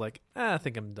couple, I was like, I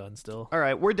think I'm done still. All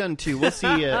right, we're done too. We'll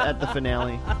see you at the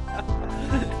finale.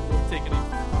 Take it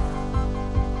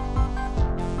easy.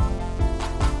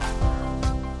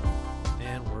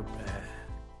 And we're back.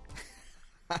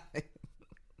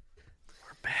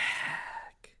 We're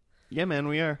back. Yeah, man,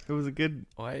 we are. It was a good,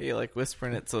 Why are you like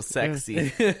whispering it so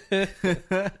sexy?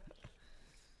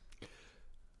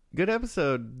 good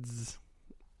episodes.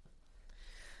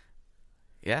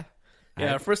 Yeah.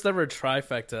 Yeah, our first ever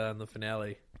trifecta on the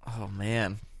finale. Oh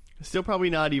man. Still probably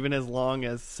not even as long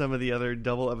as some of the other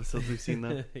double episodes we've seen,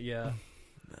 though. Yeah.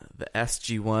 The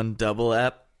SG1 double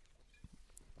ep.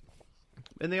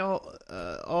 And they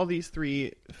all these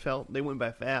three they went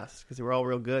by fast because they were all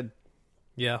real good.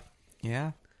 Yeah.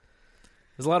 Yeah.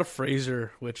 There's a lot of Frasier,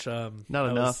 which Not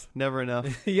enough. Never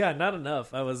enough. Yeah, not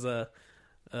enough. I was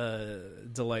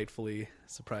delightfully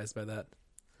surprised by that.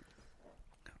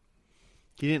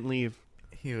 He didn't leave.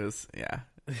 He was Yeah.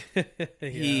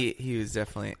 he was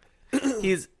definitely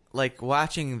he's like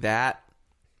watching that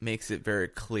makes it very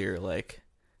clear like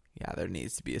yeah, there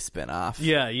needs to be a spinoff.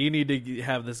 Yeah, you need to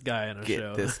have this guy on a Get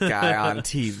show. this guy on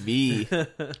TV.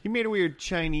 He made a weird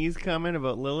Chinese comment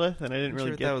about Lilith, and I didn't I'm really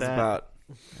sure get what that was about.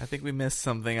 I think we missed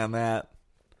something on that.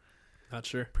 Not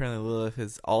sure. Apparently Lilith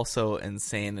is also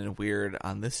insane and weird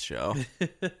on this show.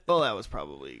 Well, that was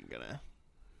probably gonna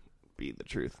be the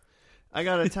truth. I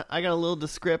got a little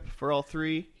descript for all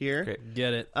three here. Great.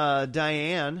 Get it.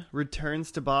 Diane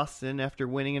returns to Boston after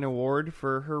winning an award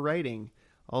for her writing.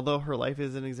 Although her life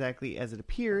isn't exactly as it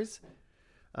appears,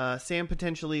 Sam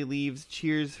potentially leaves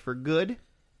Cheers for good.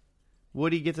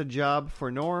 Woody gets a job for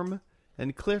Norm,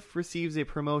 and Cliff receives a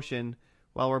promotion,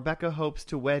 while Rebecca hopes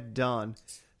to wed Dawn.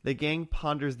 The gang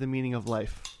ponders the meaning of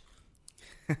life.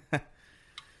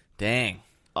 Dang.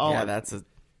 All yeah, of- that's a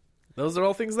Those are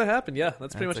all things that happen. Yeah,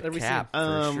 that's pretty That's much a every cap. scene.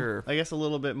 For sure. I guess a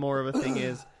little bit more of a thing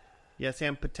is, yeah,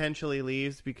 Sam potentially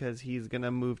leaves because he's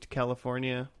gonna move to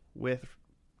California with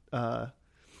to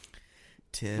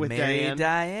with marry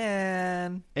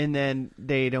Diane. and then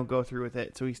they don't go through with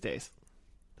it, so he stays.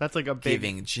 That's like a big.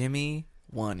 Giving Jimmy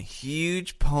one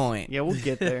huge point. Yeah, we'll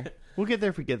get there. We'll get there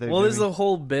if we get there. Well, there's Jimmy. a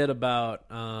whole bit about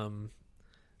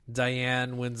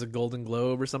Diane wins a Golden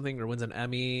Globe or something, or wins an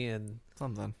Emmy, and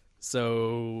Something.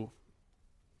 so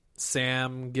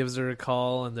Sam gives her a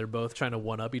call, and they're both trying to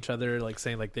one up each other, like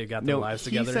saying like they got their lives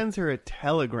he together. sends her a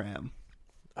telegram.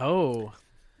 Oh,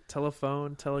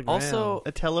 telegram. Also, A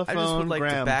I telephone. just would like to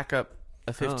gram. back up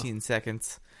a 15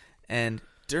 seconds. And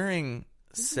during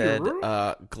said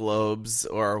Globes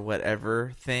or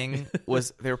whatever thing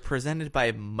was they were presented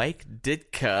by Mike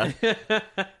Ditka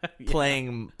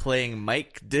playing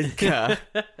Mike Ditka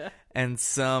and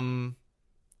some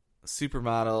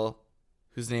supermodel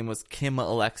whose name was Kim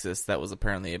Alexis. That was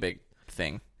apparently a big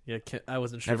thing. Yeah, I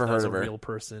wasn't sure Never if that was heard a of her. real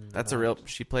person. That's a real.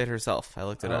 She played herself. I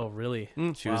looked it Oh, up. really?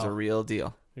 She was Wow. a real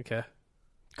deal. Okay.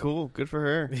 Cool. Good for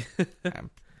her.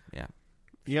 Yeah.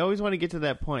 You always want to get to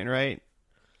that point, right?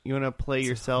 You want to play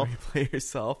yourself. You play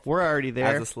yourself We're already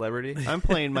there. as a celebrity. I'm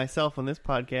playing myself on this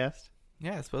podcast.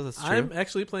 Yeah, I suppose that's true. I'm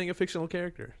actually playing a fictional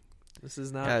character. This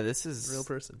is not Yeah, this is a real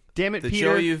person. Damn it, the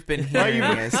Peter! show you've been Why are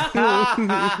hearing you-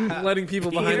 is Letting people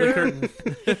behind the curtain.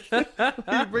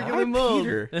 You're breaking Why the mold.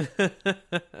 Peter?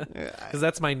 Because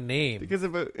that's my name. Because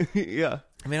of yeah.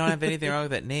 I mean, I don't have anything wrong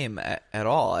with that name at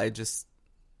all. I just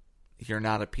you're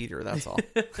not a Peter. That's all.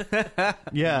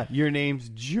 Yeah, your name's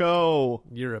Joe.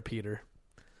 You're a Peter.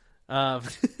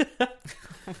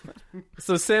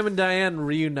 So Sam and Diane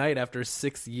reunite after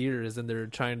 6 years, and they're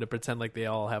trying to pretend like they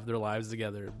all have their lives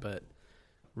together, but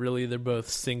really they're both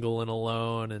single and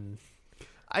alone and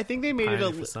I think they made it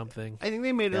pining a for something. I think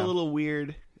they made it Yeah. a little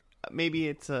weird. Maybe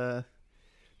it's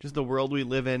just the world we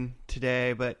live in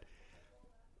today, but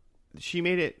she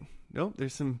made it. Nope,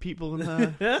 there's some people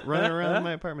running around in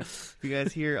my apartment. If you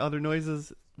guys hear other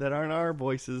noises, that aren't our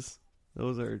voices.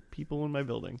 Those are people in my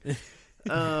building.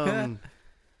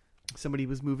 Somebody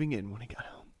was moving in when I got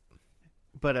home.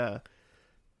 But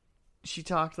she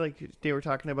talked they were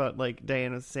talking about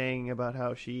Diana was saying about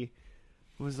how she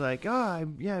was like, I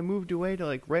moved away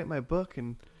to write my book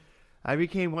and I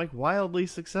became wildly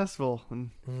successful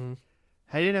and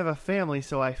I didn't have a family,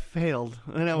 so I failed.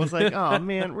 And I was like, oh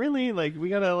man, really? We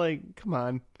gotta come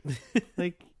on.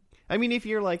 I mean, if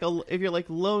you're if you're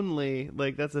lonely,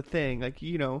 that's a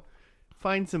thing.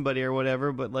 Find somebody or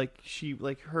whatever. But she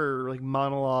her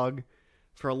monologue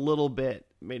for a little bit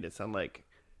made it sound like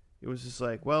it was just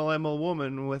well, I'm a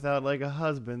woman without a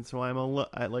husband, so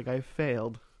I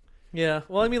failed. Yeah.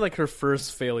 Well, I mean, her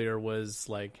first failure was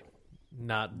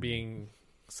not being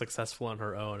successful on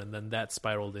her own, and then that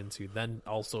spiraled into then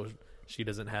also she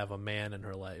doesn't have a man in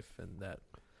her life, and that's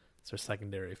her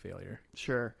secondary failure.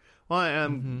 Sure. Well,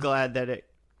 I'm glad that it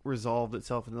resolved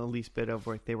itself in the least bit of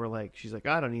where they were she's I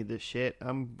don't need this shit.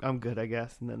 I'm good, I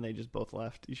guess. And then they just both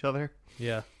left each other.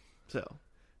 Yeah. So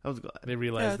I was glad. They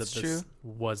realized that true. this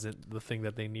wasn't the thing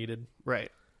that they needed.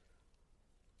 Right.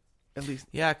 At least.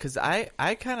 Yeah, because I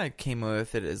kind of came away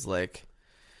with it as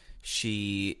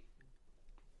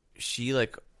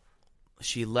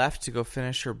she left to go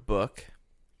finish her book,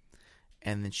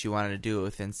 and then she wanted to do it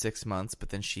within 6 months, but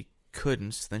then she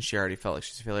couldn't. So then she already felt like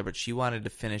she's a failure, but she wanted to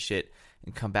finish it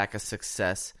and come back a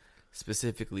success,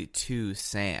 specifically to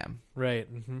Sam.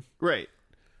 Right. Mm-hmm. Right.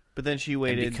 But then she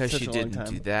waited and because such she a long didn't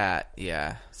time. do that.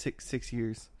 Yeah, 6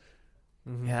 years.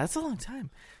 Mm-hmm. yeah, that's a long time.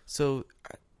 So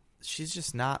she's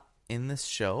just not in this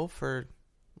show for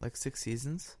 6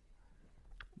 seasons.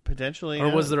 Potentially. Or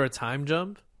was there a time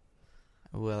jump?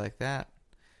 Oh, I like that.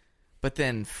 But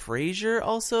then Frasier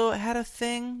also had a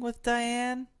thing with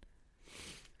Diane.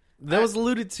 That was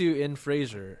alluded to in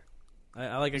Frasier.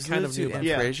 I kind of knew about in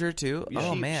Yeah. Frasier too.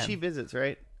 Oh man, She visits,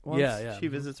 right? Once? Yeah. She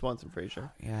visits once in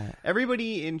Frasier. yeah.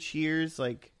 Everybody in Cheers,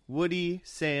 Woody,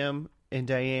 Sam, and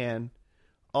Diane,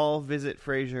 all visit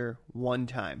Frasier one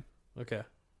time. Okay.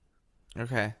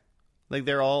 Okay.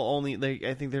 They're all only.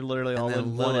 I think they're literally And all then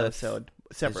in one Lilith episode,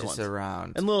 separate It's just ones.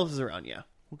 around. And Lilith is around, yeah,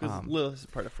 because Lilith is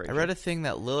part of Frasier. I read a thing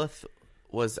that Lilith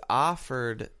was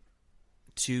offered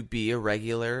to be a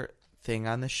regular thing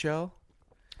on the show.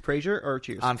 Frasier or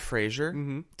Cheers? On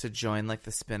Frasier to join the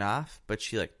spin-off, but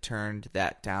she turned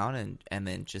that down and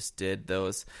then just did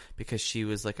those because she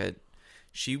was a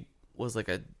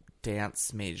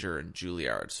dance major in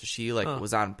Juilliard, so she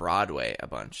was on Broadway a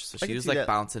bunch, so she was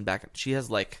bouncing back. She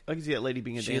has I can see that lady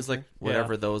being a she dancer. has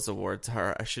whatever those awards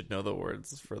are. I should know the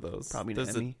words for those. Probably an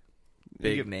There's Emmy. a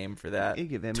big name for that. You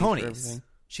give Emmys for Tonys. everything.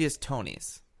 She has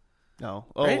Tonys. No.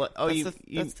 Right?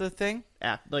 That's the thing.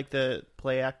 the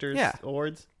play actors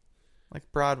awards.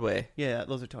 Broadway. Yeah,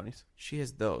 those are Tonys. She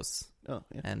has those, Oh,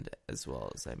 yeah. and as well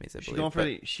as Emmys, I She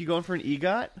believe. going for an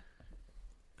EGOT,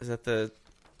 Is that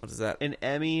what is that? an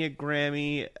Emmy, a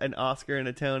Grammy, an Oscar, and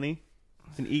a Tony.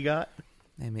 An EGOT.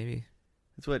 Hey, maybe.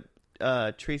 That's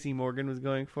what Tracy Morgan was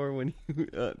going for when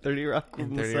 30 Rock was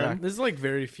In in the 30 sun. Rock. There's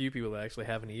very few people that actually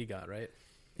have an EGOT, right?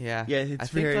 Yeah. Yeah, it's I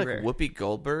think very rare. Whoopi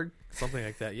Goldberg Something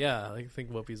like that. Yeah, I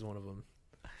think Whoopi's one of them.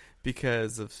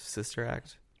 because of Sister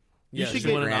Act. Yeah, should she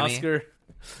get won an Grammy. Oscar.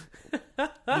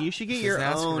 You should get She's your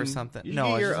asking for own something. You should No,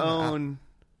 get I your just want-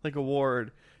 own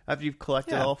award after you've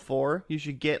collected Yeah. all 4. You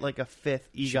should get a 5th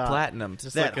She EGOT platinum.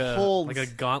 Just That like holds- a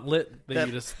gauntlet that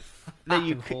you just that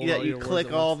you hold all that you your awards click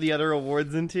at all once. the other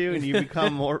awards into, and you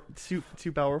become more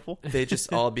too powerful. They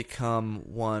just all become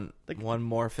one Like- one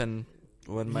morphin,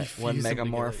 one You fuse them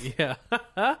megamorph. together.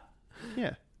 Yeah.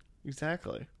 Yeah,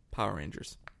 exactly. Power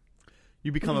Rangers.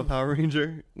 You become a Power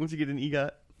Ranger once you get an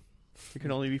EGOT. There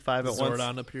can only be 5 at once.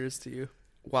 Zordon appears to you.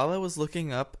 While I was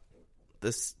looking up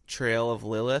this trail of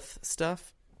Lilith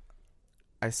stuff,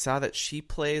 I saw that she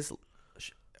plays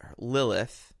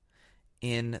Lilith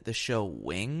in the show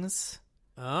Wings.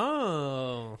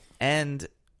 Oh. And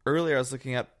earlier I was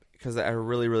looking up because I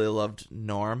really, really loved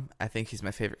Norm. I think he's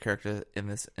my favorite character in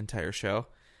this entire show.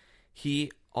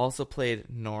 He also played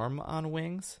Norm on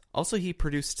Wings. Also, he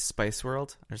produced Spice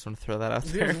World. I just want to throw that out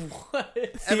there. What? He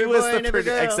Every was boy the and every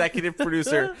girl. executive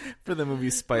producer for the movie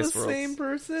Spice The World. same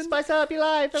person? Spice up your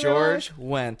life, George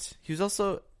Wendt. He was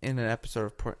also in an episode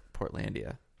of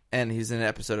Portlandia. And he's in an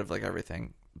episode of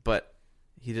everything. But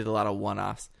he did a lot of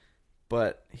one-offs.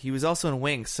 But he was also in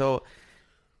Wings. So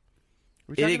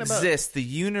it exists. The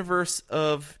universe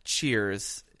of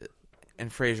Cheers and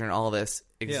Frasier and all this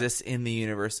exists in the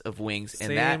universe of Wings. And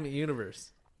Same that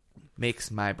universe.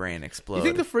 makes my brain explode. You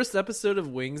think the first episode of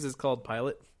Wings is called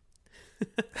Pilot?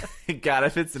 God,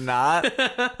 if it's not,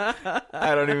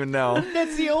 I don't even know.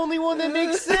 That's the only one that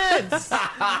makes sense.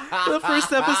 The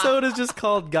first episode is just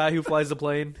called "Guy Who Flies a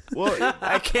Plane." Well,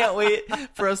 I can't wait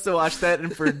for us to watch that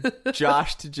and for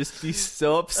Josh to just be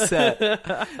so upset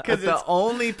because the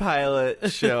only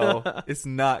pilot show is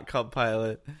not called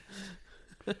Pilot.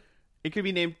 It could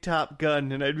be named Top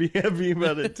Gun, and I'd be happy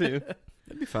about it too.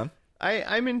 That'd be fun.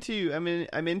 I'm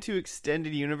into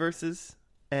extended universes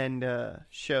and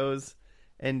shows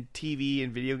and TV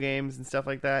and video games and stuff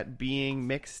like that being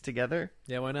mixed together.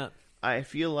 Yeah, why not? I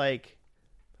feel like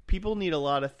people need a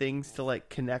lot of things to like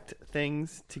connect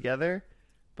things together,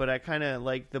 but I kind of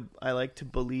like to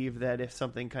believe that if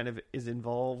something kind of is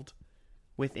involved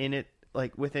within it,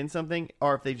 like within something,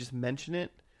 or if they just mention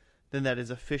it, then that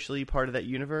is officially part of that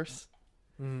universe.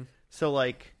 Mm-hmm. So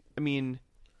like, I mean,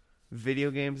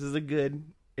 video games is a good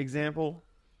example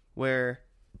where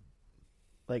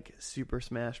like Super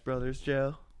Smash Brothers,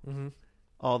 Joe, Mm-hmm.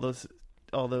 all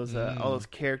those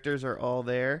characters are all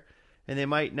there, and they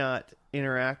might not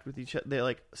interact with each other. They're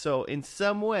like, so in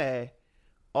some way,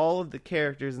 all of the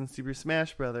characters in Super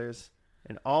Smash Brothers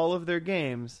and all of their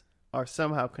games are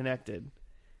somehow connected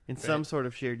in some sort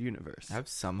of shared universe. I've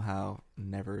somehow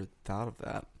never thought of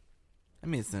that. I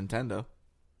mean, it's Nintendo.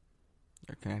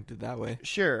 They're connected that way.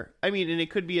 Sure. I mean, and it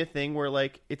could be a thing where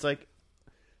like it's like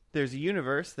there's a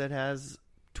universe that has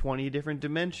 20 different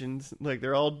dimensions. Like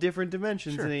they're all different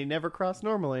dimensions, Sure. and they never cross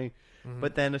normally. Mm-hmm.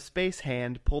 But then a space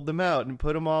hand pulled them out and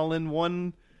put them all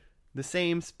in the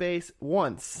same space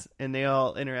once, and they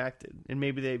all interacted. And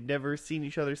maybe they've never seen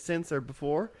each other since or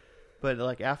before, but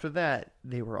like after that,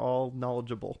 they were all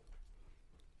knowledgeable.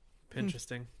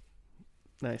 Interesting.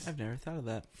 Nice. I've never thought of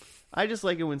that. I just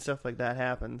like it when stuff like that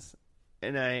happens.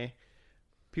 And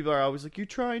people are always like, you're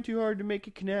trying too hard to make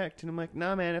it connect. And I'm like,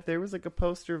 nah, man, if there was like a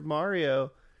poster of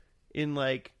Mario in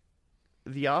like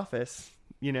The Office,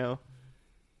 you know,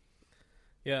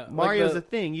 Yeah, Mario's like a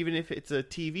thing, even if it's a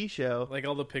TV show. like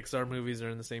all the Pixar movies are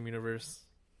in the same universe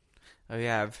Oh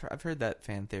yeah, I've heard that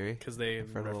fan theory. because they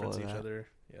I've heard a little reference of each that. other.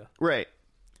 Yeah. Right.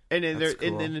 And then That's and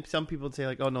cool. then some people would say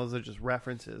like, oh no, those are just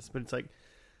references. But it's like,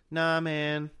 nah,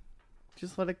 man,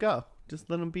 just let it go. Just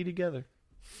let them be together.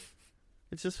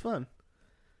 It's just fun.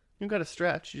 You don't got to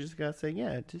stretch. You just got to say,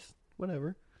 yeah, just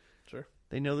whatever. Sure.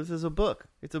 They know this is a book.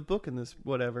 It's a book in this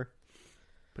whatever.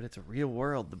 But it's a real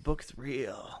world. The book's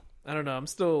real. I don't know. I'm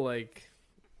still like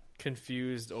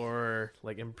confused or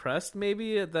like impressed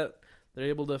maybe that they're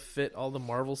able to fit all the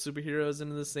Marvel superheroes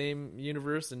into the same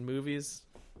universe and movies.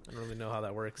 I don't really know how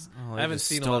that works. Oh, I haven't just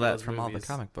seen a stole lot of that those from all the movies.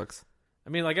 comic books. I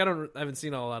mean, like I haven't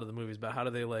seen a lot of the movies, but how do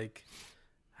they like?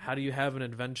 How do you have an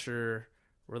adventure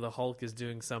where the Hulk is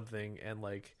doing something and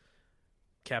like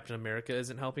Captain America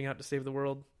isn't helping out to save the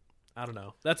world? I don't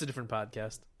know. That's a different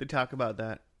podcast. They talk about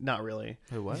that. Not really.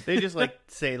 Wait, what? They just like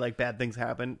say like bad things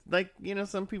happen. Like, you know,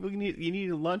 some people you need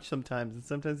lunch sometimes, and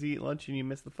sometimes you eat lunch and you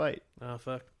miss the fight. Oh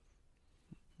fuck.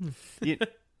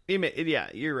 Yeah,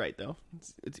 you're right though.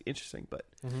 It's interesting, but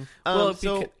Well,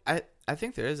 so I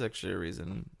think there is actually a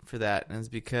reason for that, and it's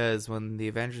because when the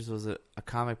Avengers was a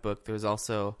comic book, there was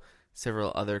also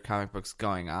several other comic books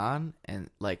going on, and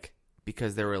like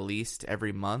because they're released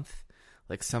every month,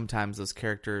 like sometimes those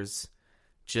characters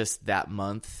just that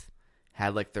month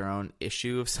had like their own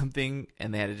issue of something,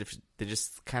 and they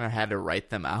just kind of had to write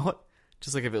them out,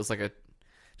 just like if it was like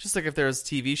if there was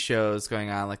TV shows going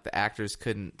on, like the actors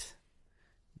couldn't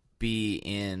be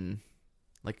in,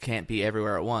 like can't be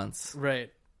everywhere at once.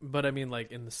 Right. But I mean,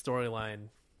 like in the storyline,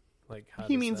 like how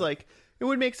he does means that... like it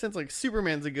would make sense. Like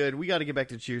Superman's a good. We got to get back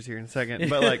to Cheers here in a second,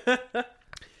 but like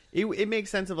it makes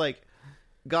sense of like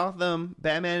Gotham,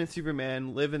 Batman, and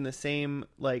Superman live in the same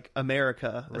like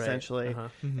America Right. essentially, Uh-huh.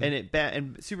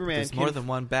 and Superman There's can more than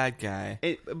one bad guy.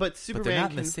 but Superman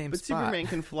not in can, the same but spot. Superman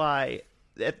can fly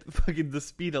at fucking the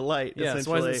speed of light. Yeah. So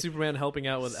essentially. why isn't Superman helping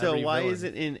out with? So every why villain? is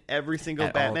it in every single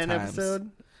At all Batman times.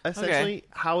 episode? Essentially,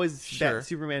 how is Sure.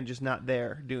 Superman just not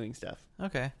there doing stuff?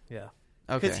 Okay. Yeah.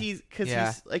 Okay. Because he's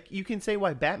Yeah. like, you can say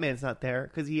why Batman's not there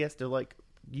because he has to like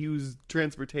use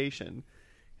transportation.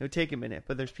 It would take a minute,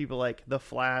 but there's people like the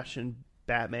Flash and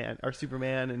Batman or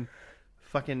Superman and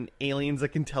fucking aliens that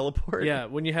can teleport. Yeah.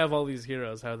 When you have all these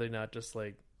heroes, how are they not just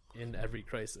like in every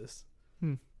crisis?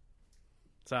 Hmm.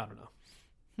 So I don't know.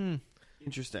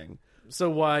 Interesting. So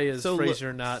why is So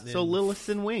Frasier not? So in... Lilith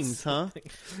and Wings, huh?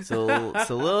 So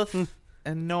Lilith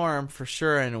and Norm for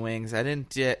sure in Wings. I didn't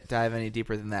dive any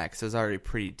deeper than that because it was already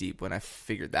pretty deep when I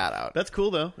figured that out. That's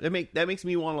cool though. That makes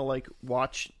me want to like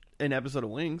watch an episode of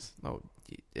Wings. Oh,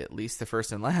 at least the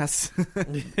first and last.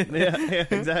 yeah,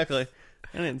 exactly.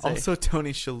 I didn't say. Also,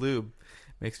 Tony Shalhoub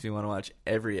makes me want to watch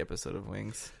every episode of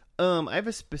Wings. I have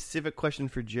a specific question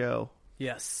for Joe.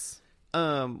 Yes.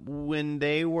 When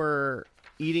they were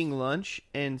eating lunch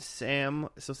and Sam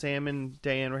and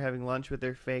Diane were having lunch with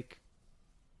their fake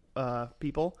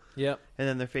people, Yep. and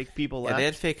then their fake people left. Yeah, they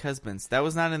had fake husbands. That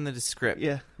was not in the script.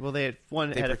 Yeah, well, they had They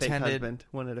had a fake pretended husband,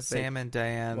 one had a fake. Sam and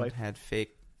Diane wife. had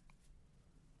fake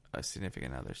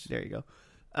significant others. There you go.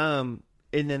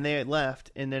 And then they had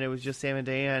left, and then it was just Sam and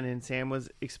Diane, and Sam was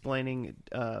explaining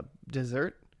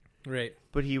dessert, Right.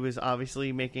 but he was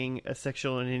obviously making a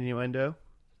sexual innuendo.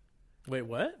 Wait,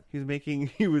 what?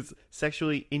 He was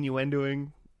sexually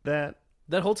innuendoing that.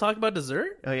 That whole talk about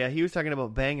dessert? Oh yeah, he was talking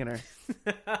about banging her,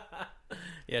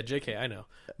 Yeah, JK, I know.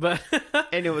 But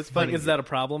and it was funny. like, is that a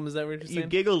problem? Is that what you're You saying?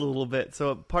 giggled a little bit,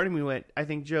 so part of me went, I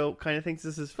think Joe kind of thinks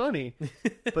this is funny,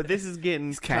 but this is getting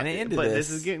He's kinda into but this.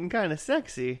 is getting kind of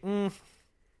sexy.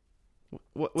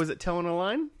 What was it? Telling a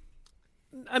line?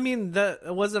 I mean,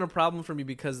 that wasn't a problem for me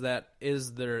because that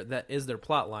is their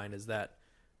plot line, is that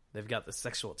they've got the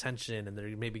sexual tension and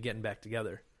they're maybe getting back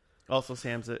together. Also,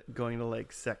 Sam's going to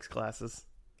like sex classes.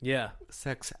 Yeah.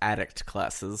 Sex addict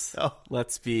classes. Oh,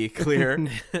 Let's be clear.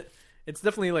 It's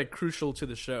definitely like crucial to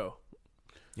the show.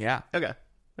 Yeah. okay,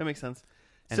 that makes sense.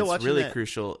 And So it's watching really that-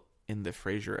 crucial in the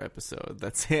Frasier episode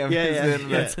that Sam Yeah, is yeah, in.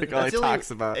 yeah. That's like all he the only- talks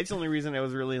about. It's the only reason I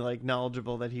was really like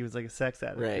knowledgeable that he was like a sex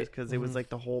addict, Right. because it was like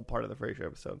the whole part of the Frasier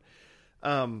episode.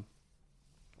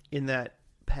 In that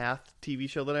Path TV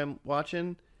show that I'm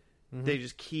watching, they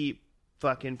just keep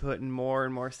fucking putting more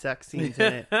and more sex scenes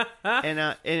in it,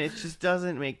 and it just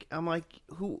doesn't make. I'm like,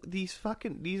 these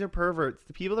are perverts.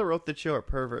 The people that wrote the show are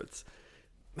perverts,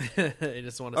 They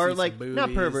just want to or see like some boobies.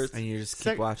 not perverts. And you just keep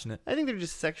Sec- watching it. I think they're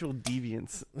just sexual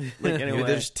deviants. Like Maybe anyway,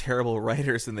 they're just terrible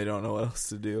writers and they don't know what else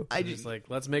to do. I Just just like,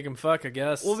 let's make them fuck, I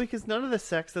guess. well because none of the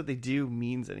sex that they do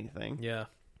means anything, Yeah.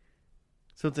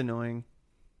 so it's annoying.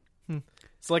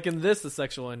 It's like in this, the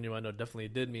sexual innuendo definitely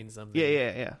did mean something.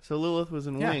 Yeah. So Lilith was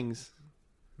in Yeah. Wings.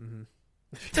 Mm-hmm.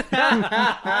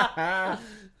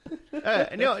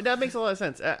 No, that makes a lot of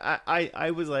sense.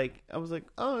 I was like,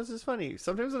 oh, this is funny.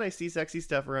 Sometimes when I see sexy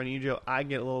stuff around you, Joe, I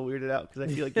get a little weirded out because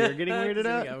I feel like you're getting weirded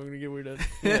out. I'm gonna get weirded.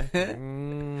 Yeah.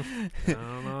 I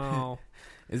don't know.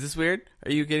 Is this weird?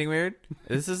 Are you getting weird?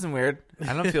 This isn't weird.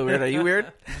 I don't feel weird. Are you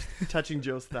weird? Touching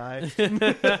Joe's thigh.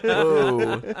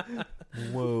 Whoa.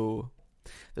 Whoa.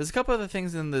 There's a couple other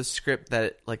things in the script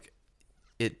that like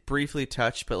it briefly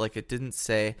touched, but like it didn't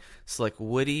say. So like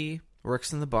Woody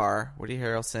works in the bar. Woody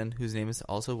Harrelson, whose name is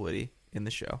also Woody in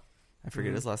the show. I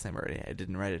forget his last name already. I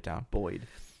didn't write it down. Boyd.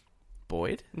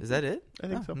 Boyd? Is that it? I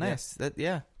think so. Nice. That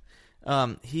yeah.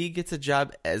 He gets a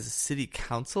job as a city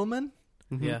councilman,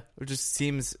 Mhm. Yeah. which just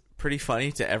seems pretty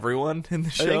funny to everyone in the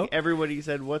I show. think everybody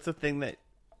said, what's a thing that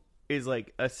is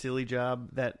like a silly job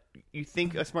that you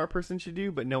think a smart person should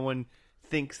do, but no one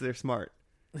thinks they're smart?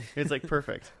 It's like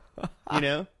perfect. You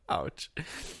know? Ouch.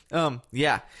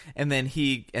 Yeah. And then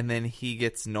he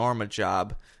gets Norm a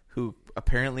job, who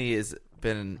apparently has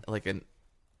been like an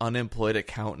unemployed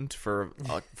accountant for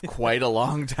quite a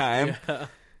long time. Yeah.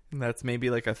 And that's maybe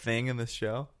like a thing in this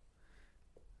show.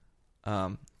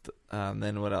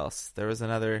 Then what else? There was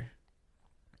another.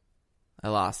 I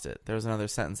lost it. There was another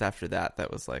sentence after that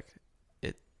was like,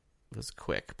 it was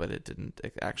quick, but it didn't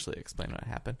actually explain what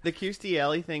happened. The Kirstie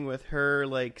Alley thing with her,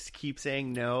 like, keep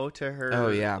saying no to her. Oh,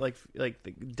 yeah. Like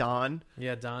Dawn.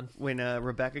 Yeah, Don. When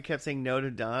Rebecca kept saying no to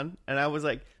Don, and I was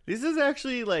like, this is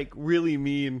actually like really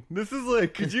mean. This is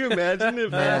like, could you imagine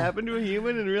if that happened to a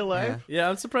human in real life? Yeah,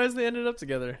 I'm surprised they ended up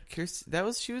together. She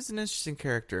was an interesting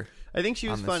character. I think she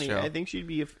was On this funny. show. I think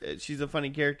she's a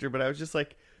funny character, but I was just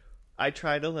like, I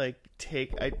tried to like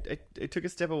I took a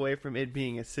step away from it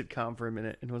being a sitcom for a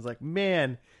minute and was like,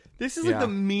 man, this is like Yeah. the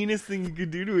meanest thing you could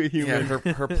do to a human.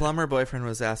 Yeah, her plumber boyfriend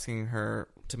was asking her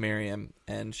to marry him,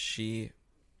 and she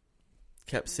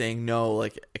kept saying no,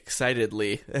 like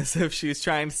excitedly, as if she was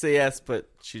trying to say yes, but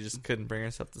she just couldn't bring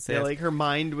herself to say Yeah, yes. like her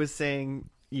mind was saying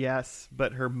yes,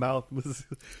 but her mouth was.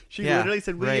 She Yeah, literally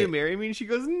said, "Will you right. marry me?" And she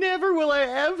goes, "Never will I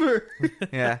ever."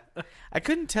 Yeah, I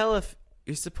couldn't tell if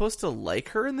you're supposed to like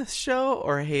her in this show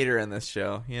or hate her in this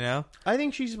show. You know, I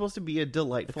think she's supposed to be a like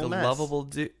delightful a mess. lovable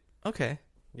dude. Okay,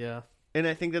 Yeah. And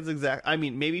I think that's exact. I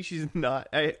mean, maybe she's not.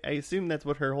 I assume that's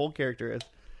what her whole character is,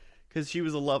 because she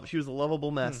was a lovable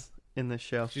mess in this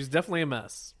show. She's definitely a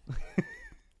mess.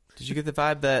 did you get the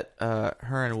vibe that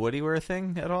her and Woody were a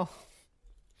thing at all?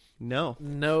 No,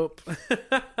 Nope.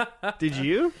 did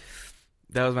you?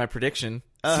 That was my prediction.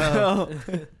 Uh,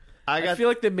 I I got. feel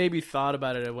like they maybe thought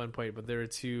about it at one point, but they were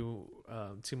too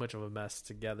much of a mess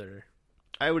together.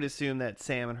 I would assume that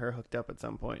Sam and her hooked up at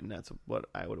some point, and that's what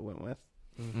I would have went with.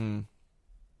 Mm.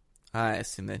 I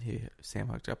assume that Sam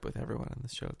hooked up with everyone on the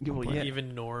show. At one Well, point. yeah.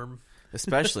 Even Norm.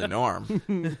 Especially Norm.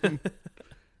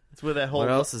 It's with that whole. What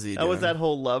else is he That doing? was that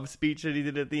whole love speech that he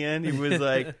did at the end. He was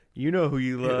like, "You know who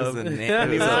you It was love," a and na-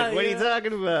 he was like, "What are you Yeah.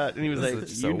 talking about?" And he was It like, was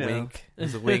just "You a know." wink. It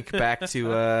was a wink back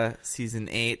to season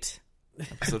 8,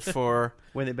 episode 4.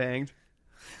 When they banged.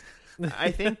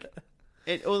 I think.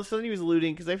 Well, something he was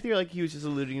alluding because I feel like he was just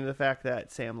alluding to the fact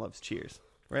that Sam loves Cheers,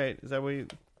 right? Is that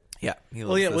what? Yeah, he Well,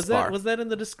 loves yeah. this Was bar. that in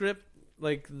the script?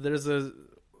 Like, there's a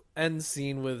end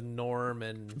scene with Norm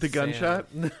and The Sam.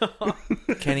 gunshot? No.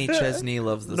 Kenny Chesney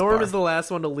loves this Norm bar. is the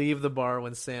last one to leave the bar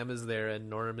when Sam is there, and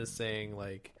Norm is saying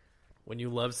like, "When you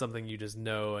love something, you just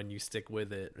know and you stick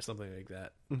with it," or something like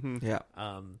that. Yeah.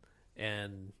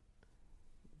 And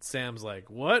Sam's like,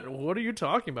 "What? What are you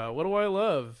talking about? What do I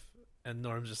love?" And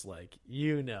Norm's just like,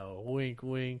 "You know, wink,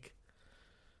 wink."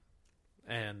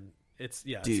 And it's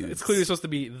Dudes. clearly supposed to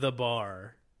be the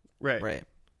bar Right. Right.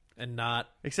 and not.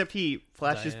 Except he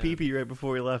flashed his Diane. pee-pee right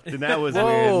before he left, and that was weird.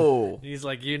 Whoa. He's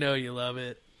like, "You know, you love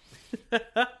it."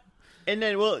 And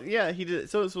then, well, yeah, he did.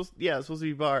 So it's supposed to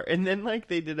be bar. And then, like,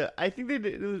 they did I think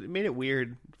it made it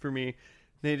weird for me.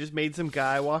 They just made some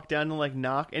guy walk down and like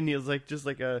knock, and he was like just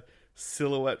like a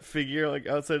silhouette figure like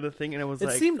outside the thing, and it was It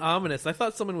like seemed ominous. I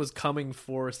thought someone was coming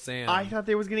for Sam. I thought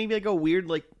there was gonna be like a weird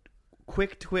like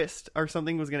quick twist or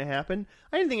something was gonna happen.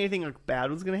 I didn't think anything like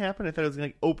bad was gonna happen. I thought it was gonna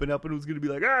like open up and it was gonna be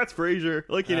like it's Frasier,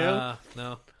 like you know.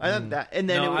 No. I thought that, and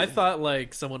then No, it was, I thought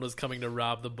like someone was coming to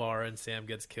rob the bar and Sam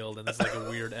gets killed and it's like a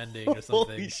weird ending or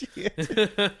holy something. shit.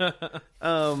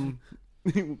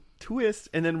 Twist,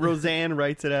 and then Roseanne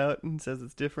writes it out and says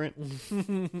it's different.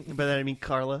 By that I mean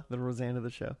Carla, the Roseanne of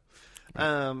the show.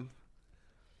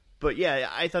 But yeah,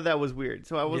 I thought that was weird.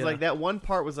 So I was Yeah. like, that one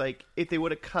part was like, if they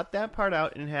would have cut that part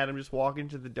out and had him just walk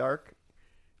into the dark,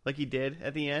 like he did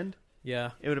at the end,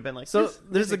 Yeah. it would have been like. So this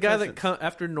there's a makes guy no that sense.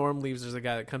 after Norm leaves, there's a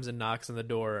guy that comes and knocks on the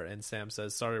door, and Sam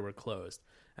says, "Sorry, we're closed."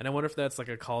 And I wonder if that's like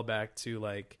a callback to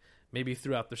like maybe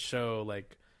throughout the show,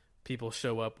 like people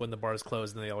show up when the bar's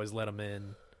closed and they always let them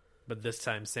in, but this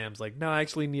time Sam's like, "No, I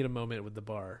actually need a moment with the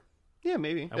bar." Yeah,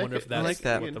 maybe. I wonder if that's like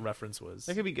that. what the reference was.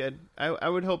 That could be good. I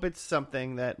would hope it's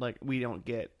something that like we don't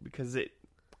get, because if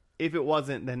it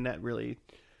wasn't, then that really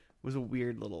was a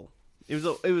weird little. It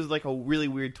was like a really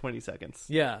weird 20 seconds.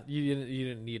 Yeah, you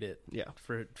didn't need it. Yeah.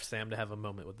 For Sam to have a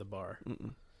moment with the bar.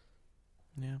 Mm-mm.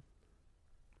 Yeah.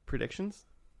 Predictions?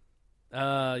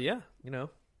 Yeah, you know,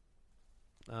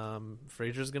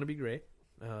 Frasier's gonna be great.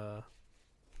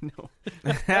 No.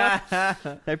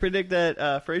 I predict that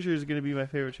Frasier is going to be my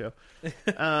favorite show.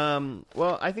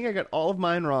 Well, I think I got all of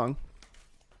mine wrong.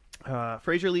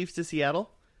 Frasier leaves to Seattle.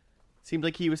 Seemed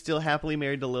like he was still happily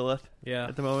married to Lilith Yeah,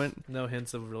 at the moment. no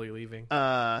hints of really leaving.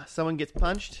 Someone gets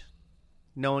punched.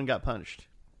 No one got punched.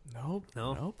 Nope.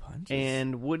 No. No punches.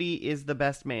 And Woody is the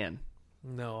best man.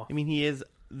 No, I mean, he is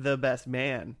the best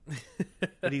man,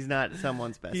 but he's not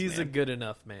someone's best he's a man. good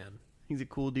enough man. He's a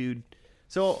cool dude.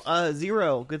 So,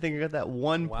 0. Good thing I got that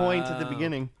 1 point at the Wow.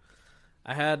 beginning.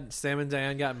 I had Sam and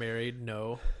Diane got married.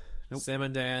 No. Nope. Sam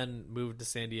and Diane moved to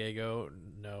San Diego.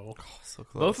 No. Oh, so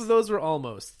close. Both of those were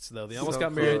almost though. They almost So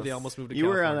got married. close. They almost moved to You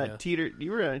were California. on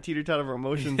a teeter-totter of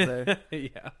emotions there.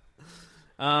 Yeah.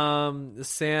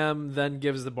 Sam then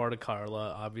gives the bar to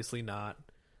Carla. Obviously not.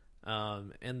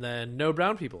 And then no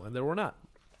brown people, and there were not.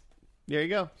 There you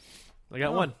go. I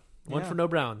got one. One yeah. for no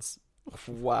browns.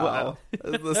 Wow.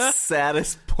 That's the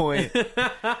saddest point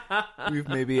we've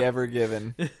maybe ever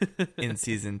given in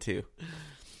season 2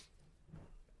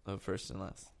 of First and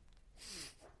Last.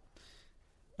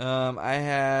 I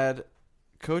had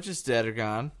Coach is dead or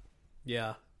gone.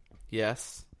 Yeah.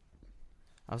 Yes.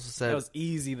 I also said That was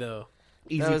easy though.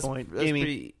 Easy that was, point. that was Amy.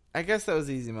 pretty, I guess that was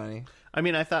easy money. I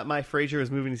mean, I thought my Frasier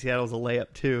was moving to Seattle as a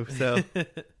layup too. So I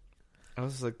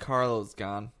also said Carlo's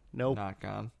gone. nope. Not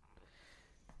gone.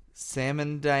 Sam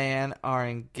and Diane are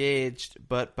engaged,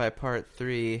 but by part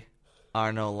 3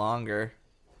 are no longer.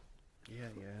 Yeah.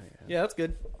 Yeah, that's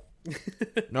good.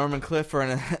 Norman Cliff are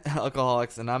an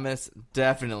Alcoholics Anonymous.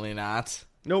 Definitely not.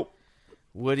 Nope.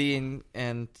 Woody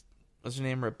and what's her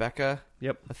name? Rebecca?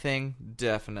 Yep. A thing?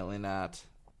 Definitely not.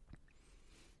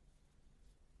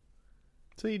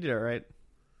 So you did all right.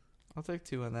 I'll take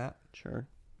 2 on that. Sure.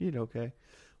 You did okay.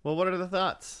 Well, what are the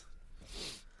thoughts?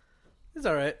 It's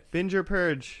all right. Binge or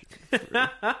purge?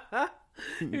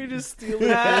 You're just stealing.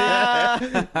 I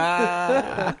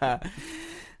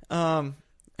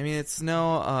mean, it's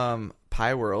no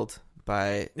Pie World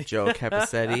by Joe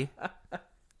Capusetti.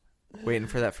 Waiting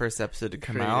for that first episode to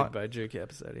come Created out. by Joe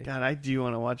Capusetti. God, I do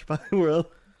want to watch Pie World.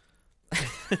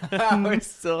 We're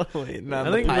still waiting on I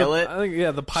the think pilot. I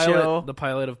think the pilot. show. The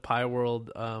pilot of Pie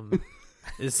World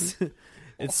Is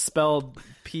it's spelled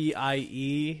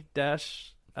PIE-LOT?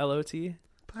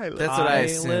 Pilot. That's what I Pilot.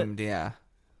 assumed. Yeah,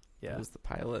 Yeah. it was the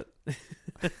pilot.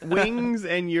 Wings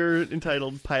and your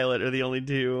entitled pilot are the only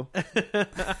two.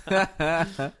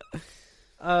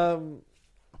 I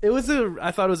thought it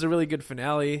was a really good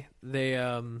finale. They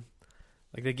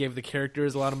they gave the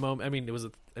characters a lot of moment. I mean, it was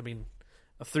a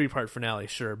 3-part finale,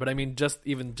 sure, but I mean just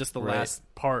the Right.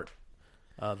 last part,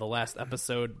 the last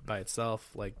episode by itself,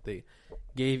 like they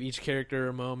gave each character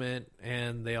a moment,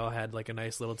 and they all had like a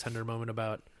nice little tender moment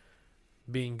about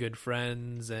being good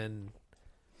friends, and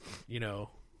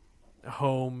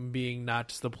home being not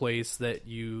just the place that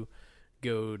you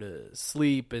go to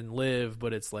sleep and live,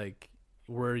 but it's like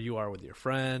where you are with your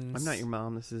friends. I'm not your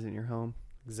mom. This isn't your home.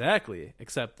 Exactly,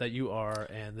 except that you are,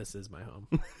 and this is my home.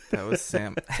 That was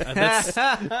Sam.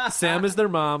 Sam is their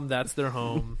mom. That's their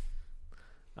home.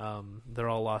 They're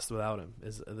all lost without him.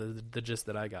 Is the gist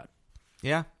that I got.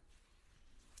 Yeah.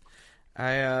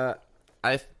 I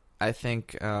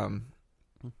think that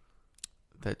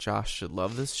Josh should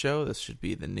love this show. This should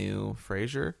be the new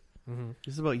Frasier.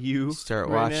 This is about you. Start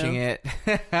right watching now?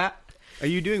 it. Are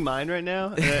you doing mine right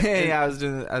now? Yeah, I was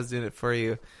doing it for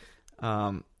you.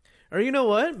 Or you know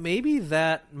what? Maybe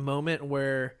that moment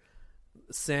where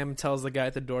Sam tells the guy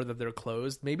at the door that they're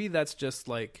closed, maybe that's just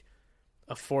like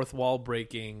a fourth wall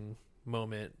breaking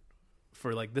moment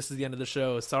for like, this is the end of the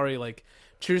show. Sorry, like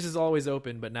Cheers is always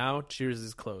open, but now Cheers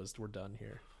is closed. We're done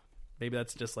here. Maybe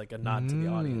that's just like a nod to the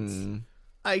audience.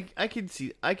 I could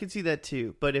see that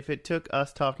too. But if it took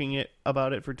us talking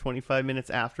about it for 25 minutes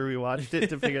after we watched it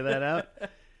to figure that out,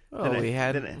 Oh, we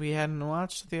hadn't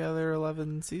watched the other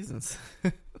 11 seasons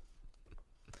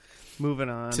moving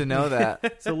on to know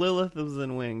that. So Lilith was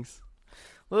in Wings.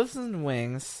 Listen,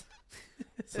 Wings.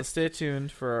 So stay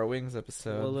tuned for our Wings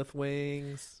episode. Lilith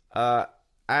Wings.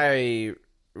 I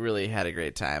really had a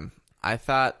great time. I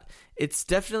thought it's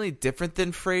definitely different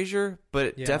than Frasier, but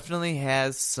it definitely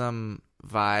has some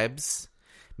vibes.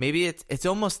 Maybe it's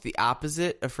almost the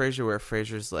opposite of Frasier, where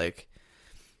Frasier's like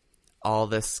all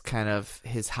this kind of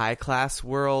his high class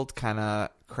world kind of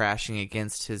crashing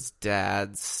against his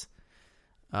dad's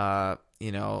blue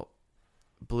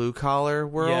collar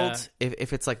world. Yeah.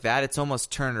 If it's like that, it's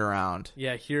almost turned around.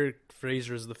 Yeah, here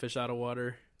Frasier is the fish out of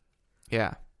water,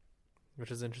 Yeah.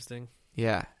 which is interesting.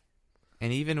 Yeah.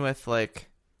 And even with like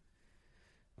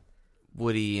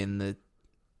Woody in the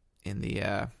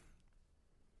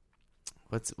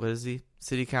what is he?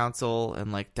 City council,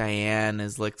 and like Diane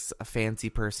is like a fancy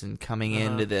person coming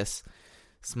into this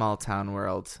small town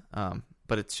world.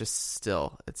 But it's just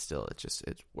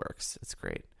it works. It's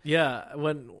great. Yeah,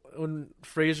 when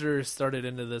Frasier started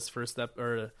into this first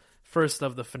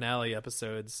of the finale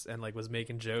episodes and like was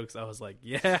making jokes, I was like,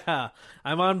 yeah,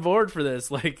 I'm on board for this.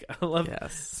 Like, I love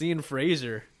seeing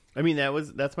Frasier. I mean,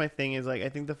 that's my thing, is like I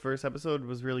think the first episode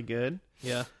was really good.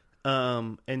 Yeah.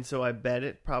 And so I bet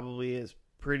it probably is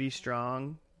pretty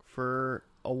strong for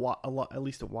at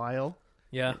least a while.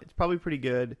 Yeah. It's probably pretty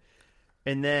good.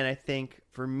 And then I think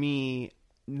for me,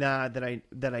 now that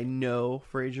I know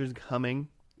Frasier's coming,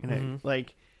 and I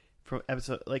like from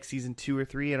episode like season 2 or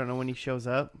 3, I don't know when he shows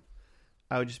up,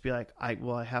 I would just be like, I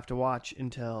have to watch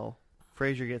until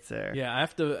Frasier gets there. Yeah, I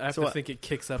have to think it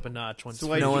kicks up a notch once. So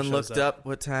Frasier No one shows looked up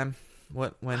what time,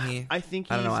 when he. I think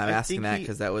I don't know. he's- I'm I asking think that he-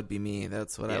 because that would be me.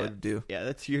 That's what I would do. Yeah,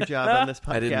 that's your job on this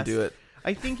podcast. I didn't do it.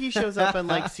 I think he shows up in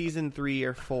like season 3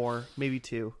 or 4, maybe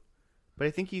 2. But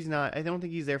I think he's not. I don't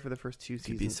think he's there for the first 2 seasons.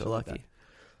 You'd be so something lucky. like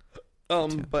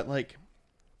that. But like,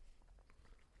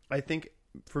 I think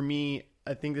for me,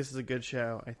 I think this is a good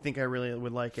show. I think I really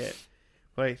would like it.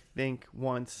 But I think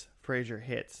once Frasier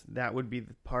hits, that would be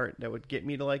the part that would get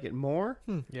me to like it more.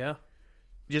 Yeah.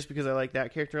 Just because I like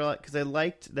that character a lot. Because I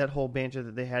liked that whole banter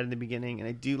that they had in the beginning, and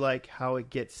I do like how it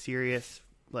gets serious.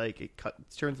 Like it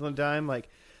turns on a dime. Like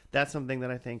that's something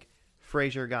that I think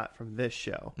Frasier got from this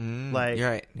show. Like you're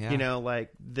right. Yeah.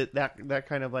 Like that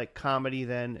kind of like comedy,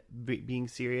 then being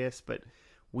serious, but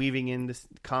weaving in this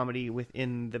comedy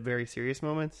within the very serious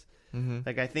moments.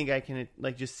 Like I think I can,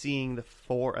 like, just seeing the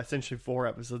essentially four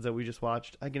episodes that we just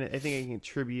watched, I think I can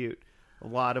attribute a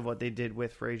lot of what they did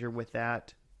with Frasier with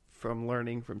that from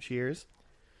learning from Cheers.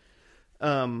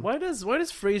 Why does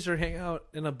Frasier hang out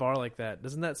in a bar like that?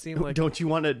 Doesn't that seem like Don't you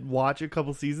want to watch a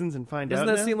couple seasons and find out? Doesn't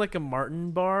that now? seem like a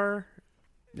Martin bar?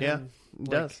 Yeah, And, it like,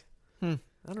 does. I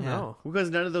don't know. Because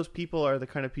none of those people are the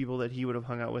kind of people that he would have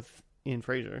hung out with in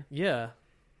Frasier. Yeah.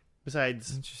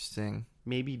 Besides Interesting.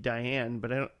 maybe Diane,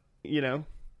 but I don't.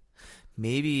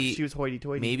 Maybe She was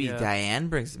hoity-toity. Maybe Yeah. Diane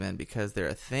brings them in because they're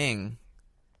a thing.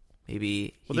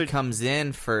 maybe Well, he they're- comes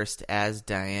in first as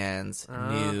Diane's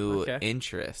new okay.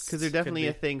 interest. Because they're definitely be.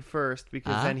 a thing first,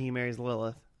 because then he marries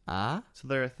Lilith. Ah? So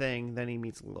they're a thing, then he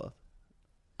meets Lilith.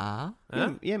 Ah?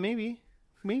 Huh? Yeah, maybe.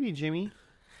 Maybe, Jimmy.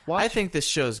 Watch. I think this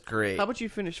show's great. How about you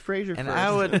finish Frasier and first?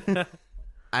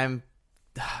 I would...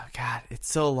 God, it's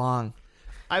so long.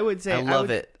 I would say I love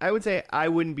it. I would say I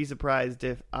wouldn't be surprised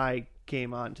if I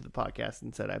came on to the podcast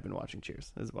and said I've been watching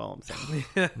Cheers. Is all I'm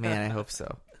saying. Man, I hope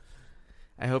so.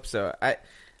 I hope so.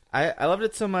 I loved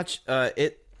it so much.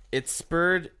 It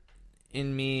spurred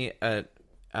in me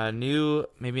a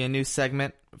new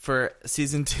segment for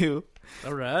season 2.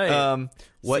 All right.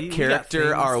 What See, we got character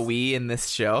things. are we in this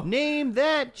show? Name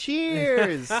that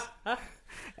Cheers.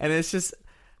 And it's just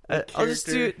I'll just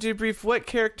do brief. What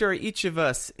character are each of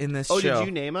us in this Oh, show? did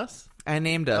you name us? I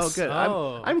named us. Oh, good.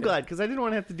 Oh, I'm okay. glad because I didn't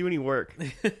want to have to do any work.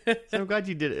 So I'm glad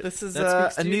you did it. This is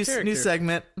That speaks a to your new character.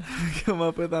 segment I come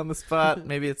up with on the spot.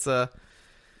 Maybe it's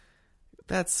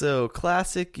that's so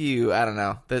classic you. I don't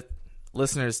know. The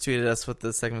listeners tweeted us what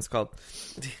the segment's called.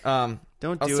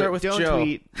 Don't I'll do start it. with Don't Joe.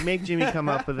 tweet. Make Jimmy come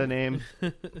up with a name.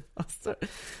 I'll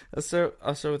start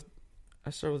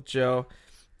with Joe.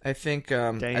 I think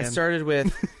I Diane. started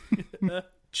with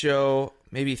Joe.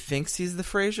 Maybe thinks he's the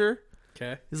Frasier.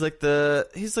 Okay. He's like the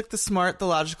smart, the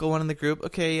logical one in the group.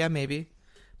 Okay, yeah, maybe.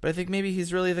 But I think maybe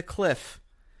he's really the Cliff.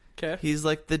 Okay. He's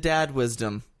like the dad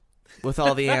wisdom with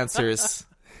all the answers.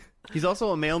 He's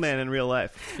also a mailman in real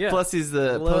life. Yeah. Plus, he's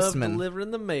the Love postman,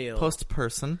 delivering the mail. post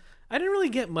person. I didn't really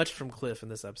get much from Cliff in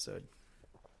this episode,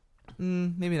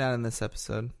 Maybe not in this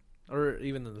episode. or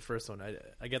even in the first one.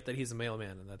 I get that he's a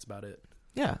mailman, and that's about it.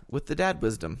 Yeah, with the dad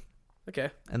wisdom Okay.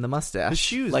 and the mustache, The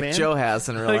shoes, like man. Joe has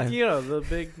in real Like, life. you know, the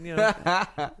big, you know,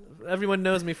 everyone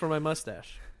knows me for my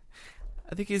mustache.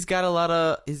 I think he's got a lot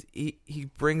of he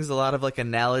brings a lot of like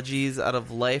analogies out of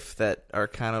life that are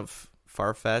kind of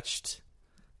far fetched,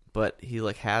 but he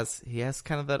has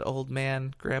kind of that old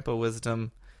man grandpa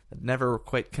wisdom that never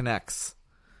quite connects.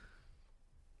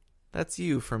 That's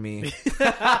you for me.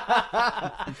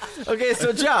 Okay,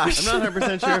 so Josh. I'm not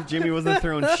 100% sure if Jimmy wasn't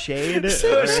throwing shade.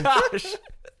 So or- Josh,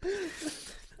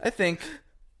 I think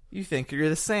you think you're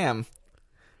the Sam.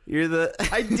 You're the.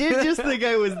 I did just think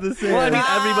I was the same. Well, I mean,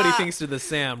 everybody thinks you're the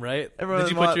Sam, right? Everyone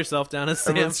Did you put want- yourself down as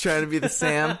Sam? Everyone's trying to be the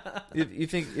Sam. You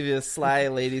think you're the sly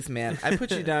ladies' man. I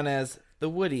put you down as the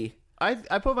Woody. I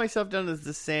put myself down as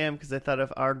the Sam because I thought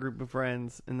of our group of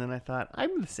friends, and then I thought,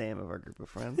 I'm the Sam of our group of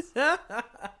friends.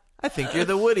 I think you're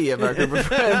the Woody of our group of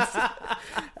friends.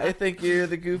 I think you're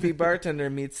the goofy bartender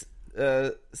meets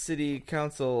city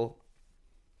council.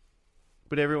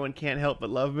 But everyone can't help but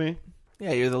love me.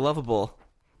 Yeah, you're the lovable.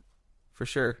 For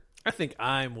sure. I think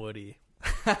I'm Woody.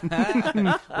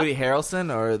 Woody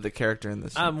Harrelson or the character in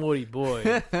this show? I'm Woody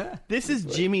Boy. This is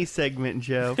Jimmy's segment,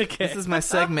 Joe. This is my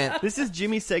segment. This is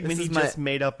Jimmy's segment This he is my- just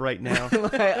made up right now.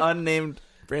 My unnamed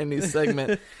brand new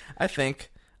segment. I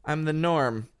think I'm the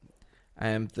norm. I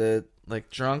am the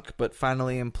drunk but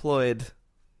finally employed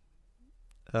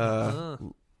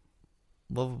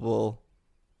lovable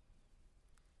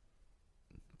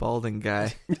balding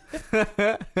guy.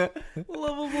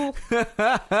 Lovable.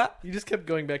 You just kept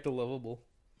going back to lovable.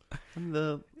 I'm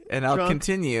the And I'll Drunk,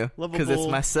 continue because it's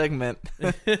lovable. my segment.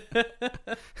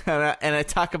 and I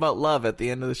talk about love at the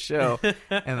end of the show,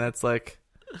 and that's like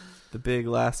the big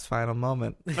last final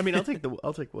moment. I mean, I'll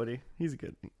take Woody. He's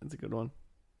good. That's a good one.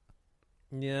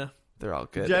 Yeah. They're all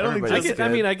good. Yeah, I don't think Everybody's that's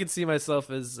good. I could see myself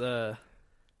as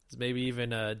maybe even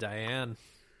Diane.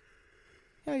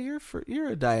 Yeah, you're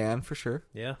a Diane for sure.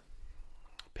 Yeah.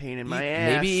 Pain in my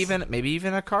ass. Maybe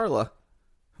even a Carla.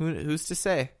 Who's to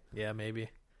say? Yeah, maybe.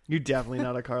 You're definitely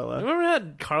not a Carla. Remember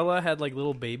that Carla had like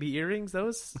little baby earrings? That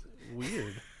was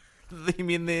weird. You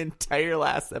mean the entire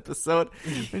last episode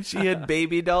when she had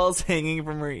baby dolls hanging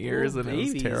from her ears Little and it was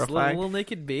babies, terrifying? Little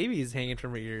naked babies hanging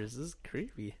from her ears. This is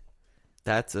creepy.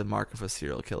 That's a mark of a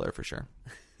serial killer for sure.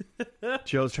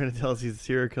 Joe's trying to tell us he's a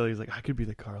serial killer. He's like, I could be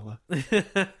the Carla.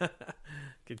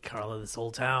 Good Carla, this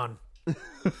whole town.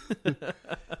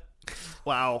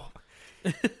 Wow.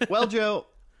 Well, Joe,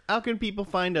 how can people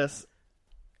find us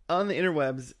on the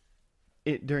interwebs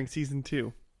during season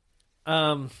 2?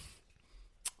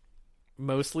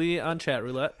 Mostly on chat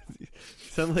roulette.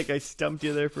 Sounded like I stumped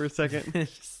you there for a second.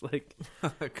 Just like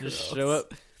just show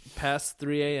up past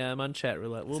 3 a.m. on chat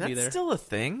roulette. We'll Is that be there. still a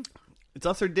thing? It's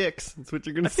us or dicks. That's what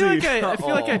you're going I to feel see. like I feel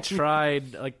like I Oh.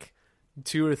 tried like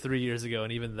 2 or 3 years ago,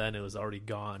 and even then it was already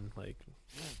gone. Like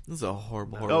This is a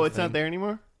horrible Oh, it's thing. not there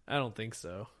anymore? I don't think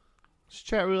so. Just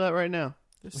chat roulette right now.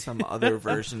 There's some other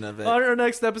version of it. On our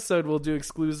next episode, we'll do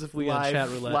exclusively on chat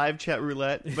roulette. Live chat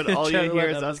roulette. But all you Chat hear roulette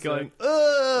is us episode. going,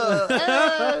 ugh,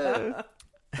 ah.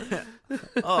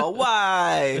 Oh,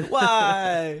 why?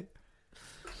 Why?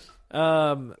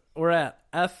 We're at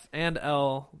F and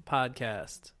L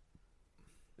Podcast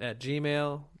at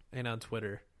Gmail and on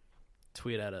Twitter.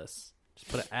 Tweet at us. Just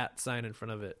put an @ sign in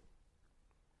front of it.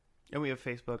 And we have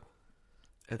Facebook.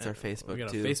 It's our Facebook, We got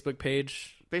a too. Facebook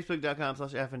page,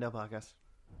 Facebook.com/FNL podcast.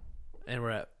 and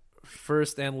we're at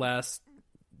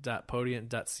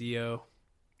firstandlast.podium.co.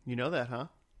 You know that, huh?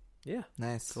 Yeah.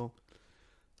 Nice. Cool.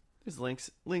 There's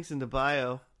links in the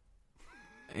bio.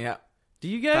 Yeah. Do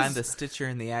you guys Find the Stitcher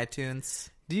in the iTunes.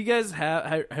 Do you guys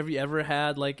have you ever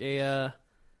had like a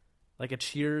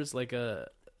Cheers, like a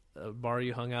bar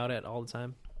you hung out at all the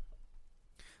time?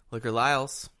 Liquor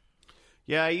Lyle's.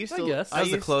 Yeah, I used to. I guess. That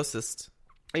was the closest.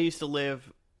 I used to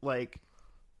live like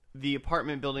the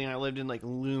apartment building I lived in like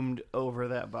loomed over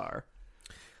that bar,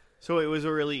 so it was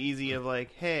a really easy of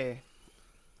like, hey,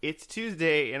 it's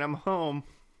Tuesday and I'm home.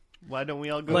 Why don't we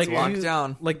all go? Like, here? Walk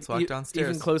down. Like Let's walk downstairs.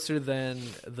 even closer than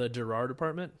the Gerard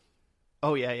apartment.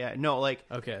 Oh yeah. No, like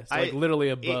Okay, so like literally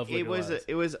it, above. it Liquor was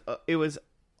Lyle's. it was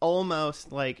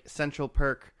almost like Central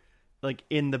Perk, like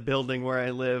in the building where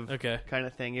I live. Okay. Kind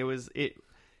of thing. It was it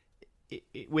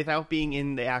without being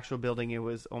in the actual building. It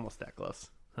was almost that close.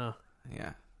 Huh.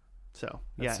 Yeah. So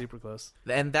That's yeah, super close.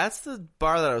 And that's the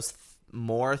bar that I was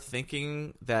more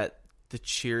thinking that the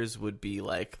Cheers would be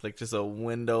like just a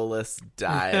windowless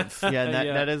dive. yeah. That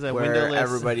Yeah. that is a where windowless.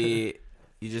 everybody,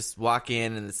 you just walk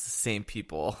in and it's the same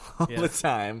people all Yeah. the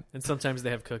time. And sometimes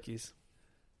they have cookies.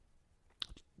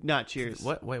 Not Cheers.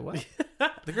 What? Wait, what?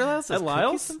 The girl has At cookies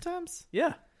Lyle's? sometimes?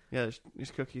 Yeah, Yeah,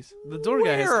 there's cookies. the door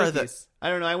guy has Where are the- cookies. I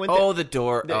don't know. I went. There. Oh, the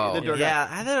door. The door yeah.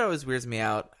 I thought it always weirds me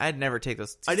out. I'd never take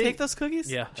those. I I didn't- take those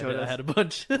cookies? Yeah, Showed I us. had a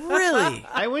bunch. Really?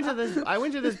 I went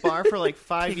to this bar for like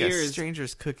 5 Take a years.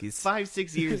 stranger's cookies.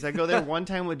 5-6 years. I go there one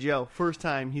time with Joe. First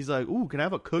time, he's like, "Ooh, can I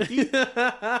have a cookie?"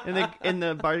 and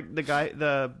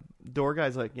the door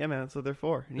guy's like, "Yeah, man, that's what they're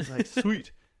for." And he's like,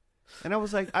 "Sweet." And I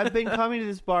was like, "I've been coming to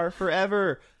this bar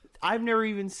forever. I've never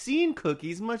even seen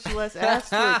cookies, much less asked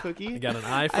for a I cookie." got an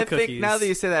eye for I cookies. think now that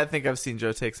you say that, I think I've seen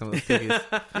Joe take some of those cookies.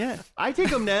 Yeah, I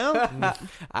take them now.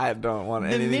 I don't want The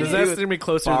anything minute- does to that do with seem to be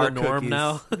closer to bar the norm cookies.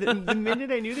 now? The minute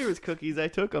I knew there was cookies, I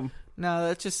took them. No,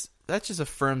 that just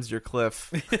affirms your cliff.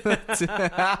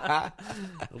 The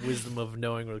wisdom of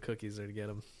knowing where the cookies are to get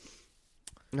them.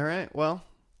 All right. Well,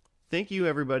 thank you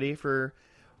everybody for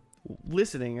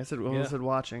listening. I Yeah. almost said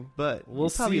watching, but We'll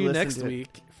see probably you listened next to it.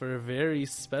 week for a very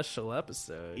special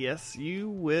episode. Yes, you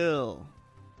will.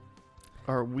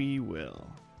 Or we will.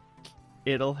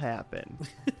 It'll happen.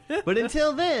 But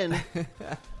until then,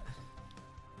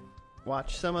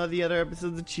 watch some of the other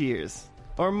episodes of Cheers.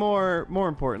 Or more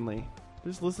importantly,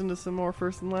 just listen to some more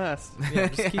First and Last. Yeah,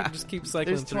 just keep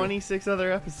cycling There's through. 26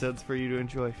 other episodes for you to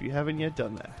enjoy if you haven't yet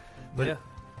done that. But Yeah.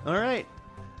 all right.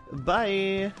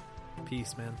 Bye.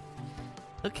 Peace, man.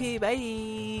 Okay,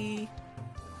 bye.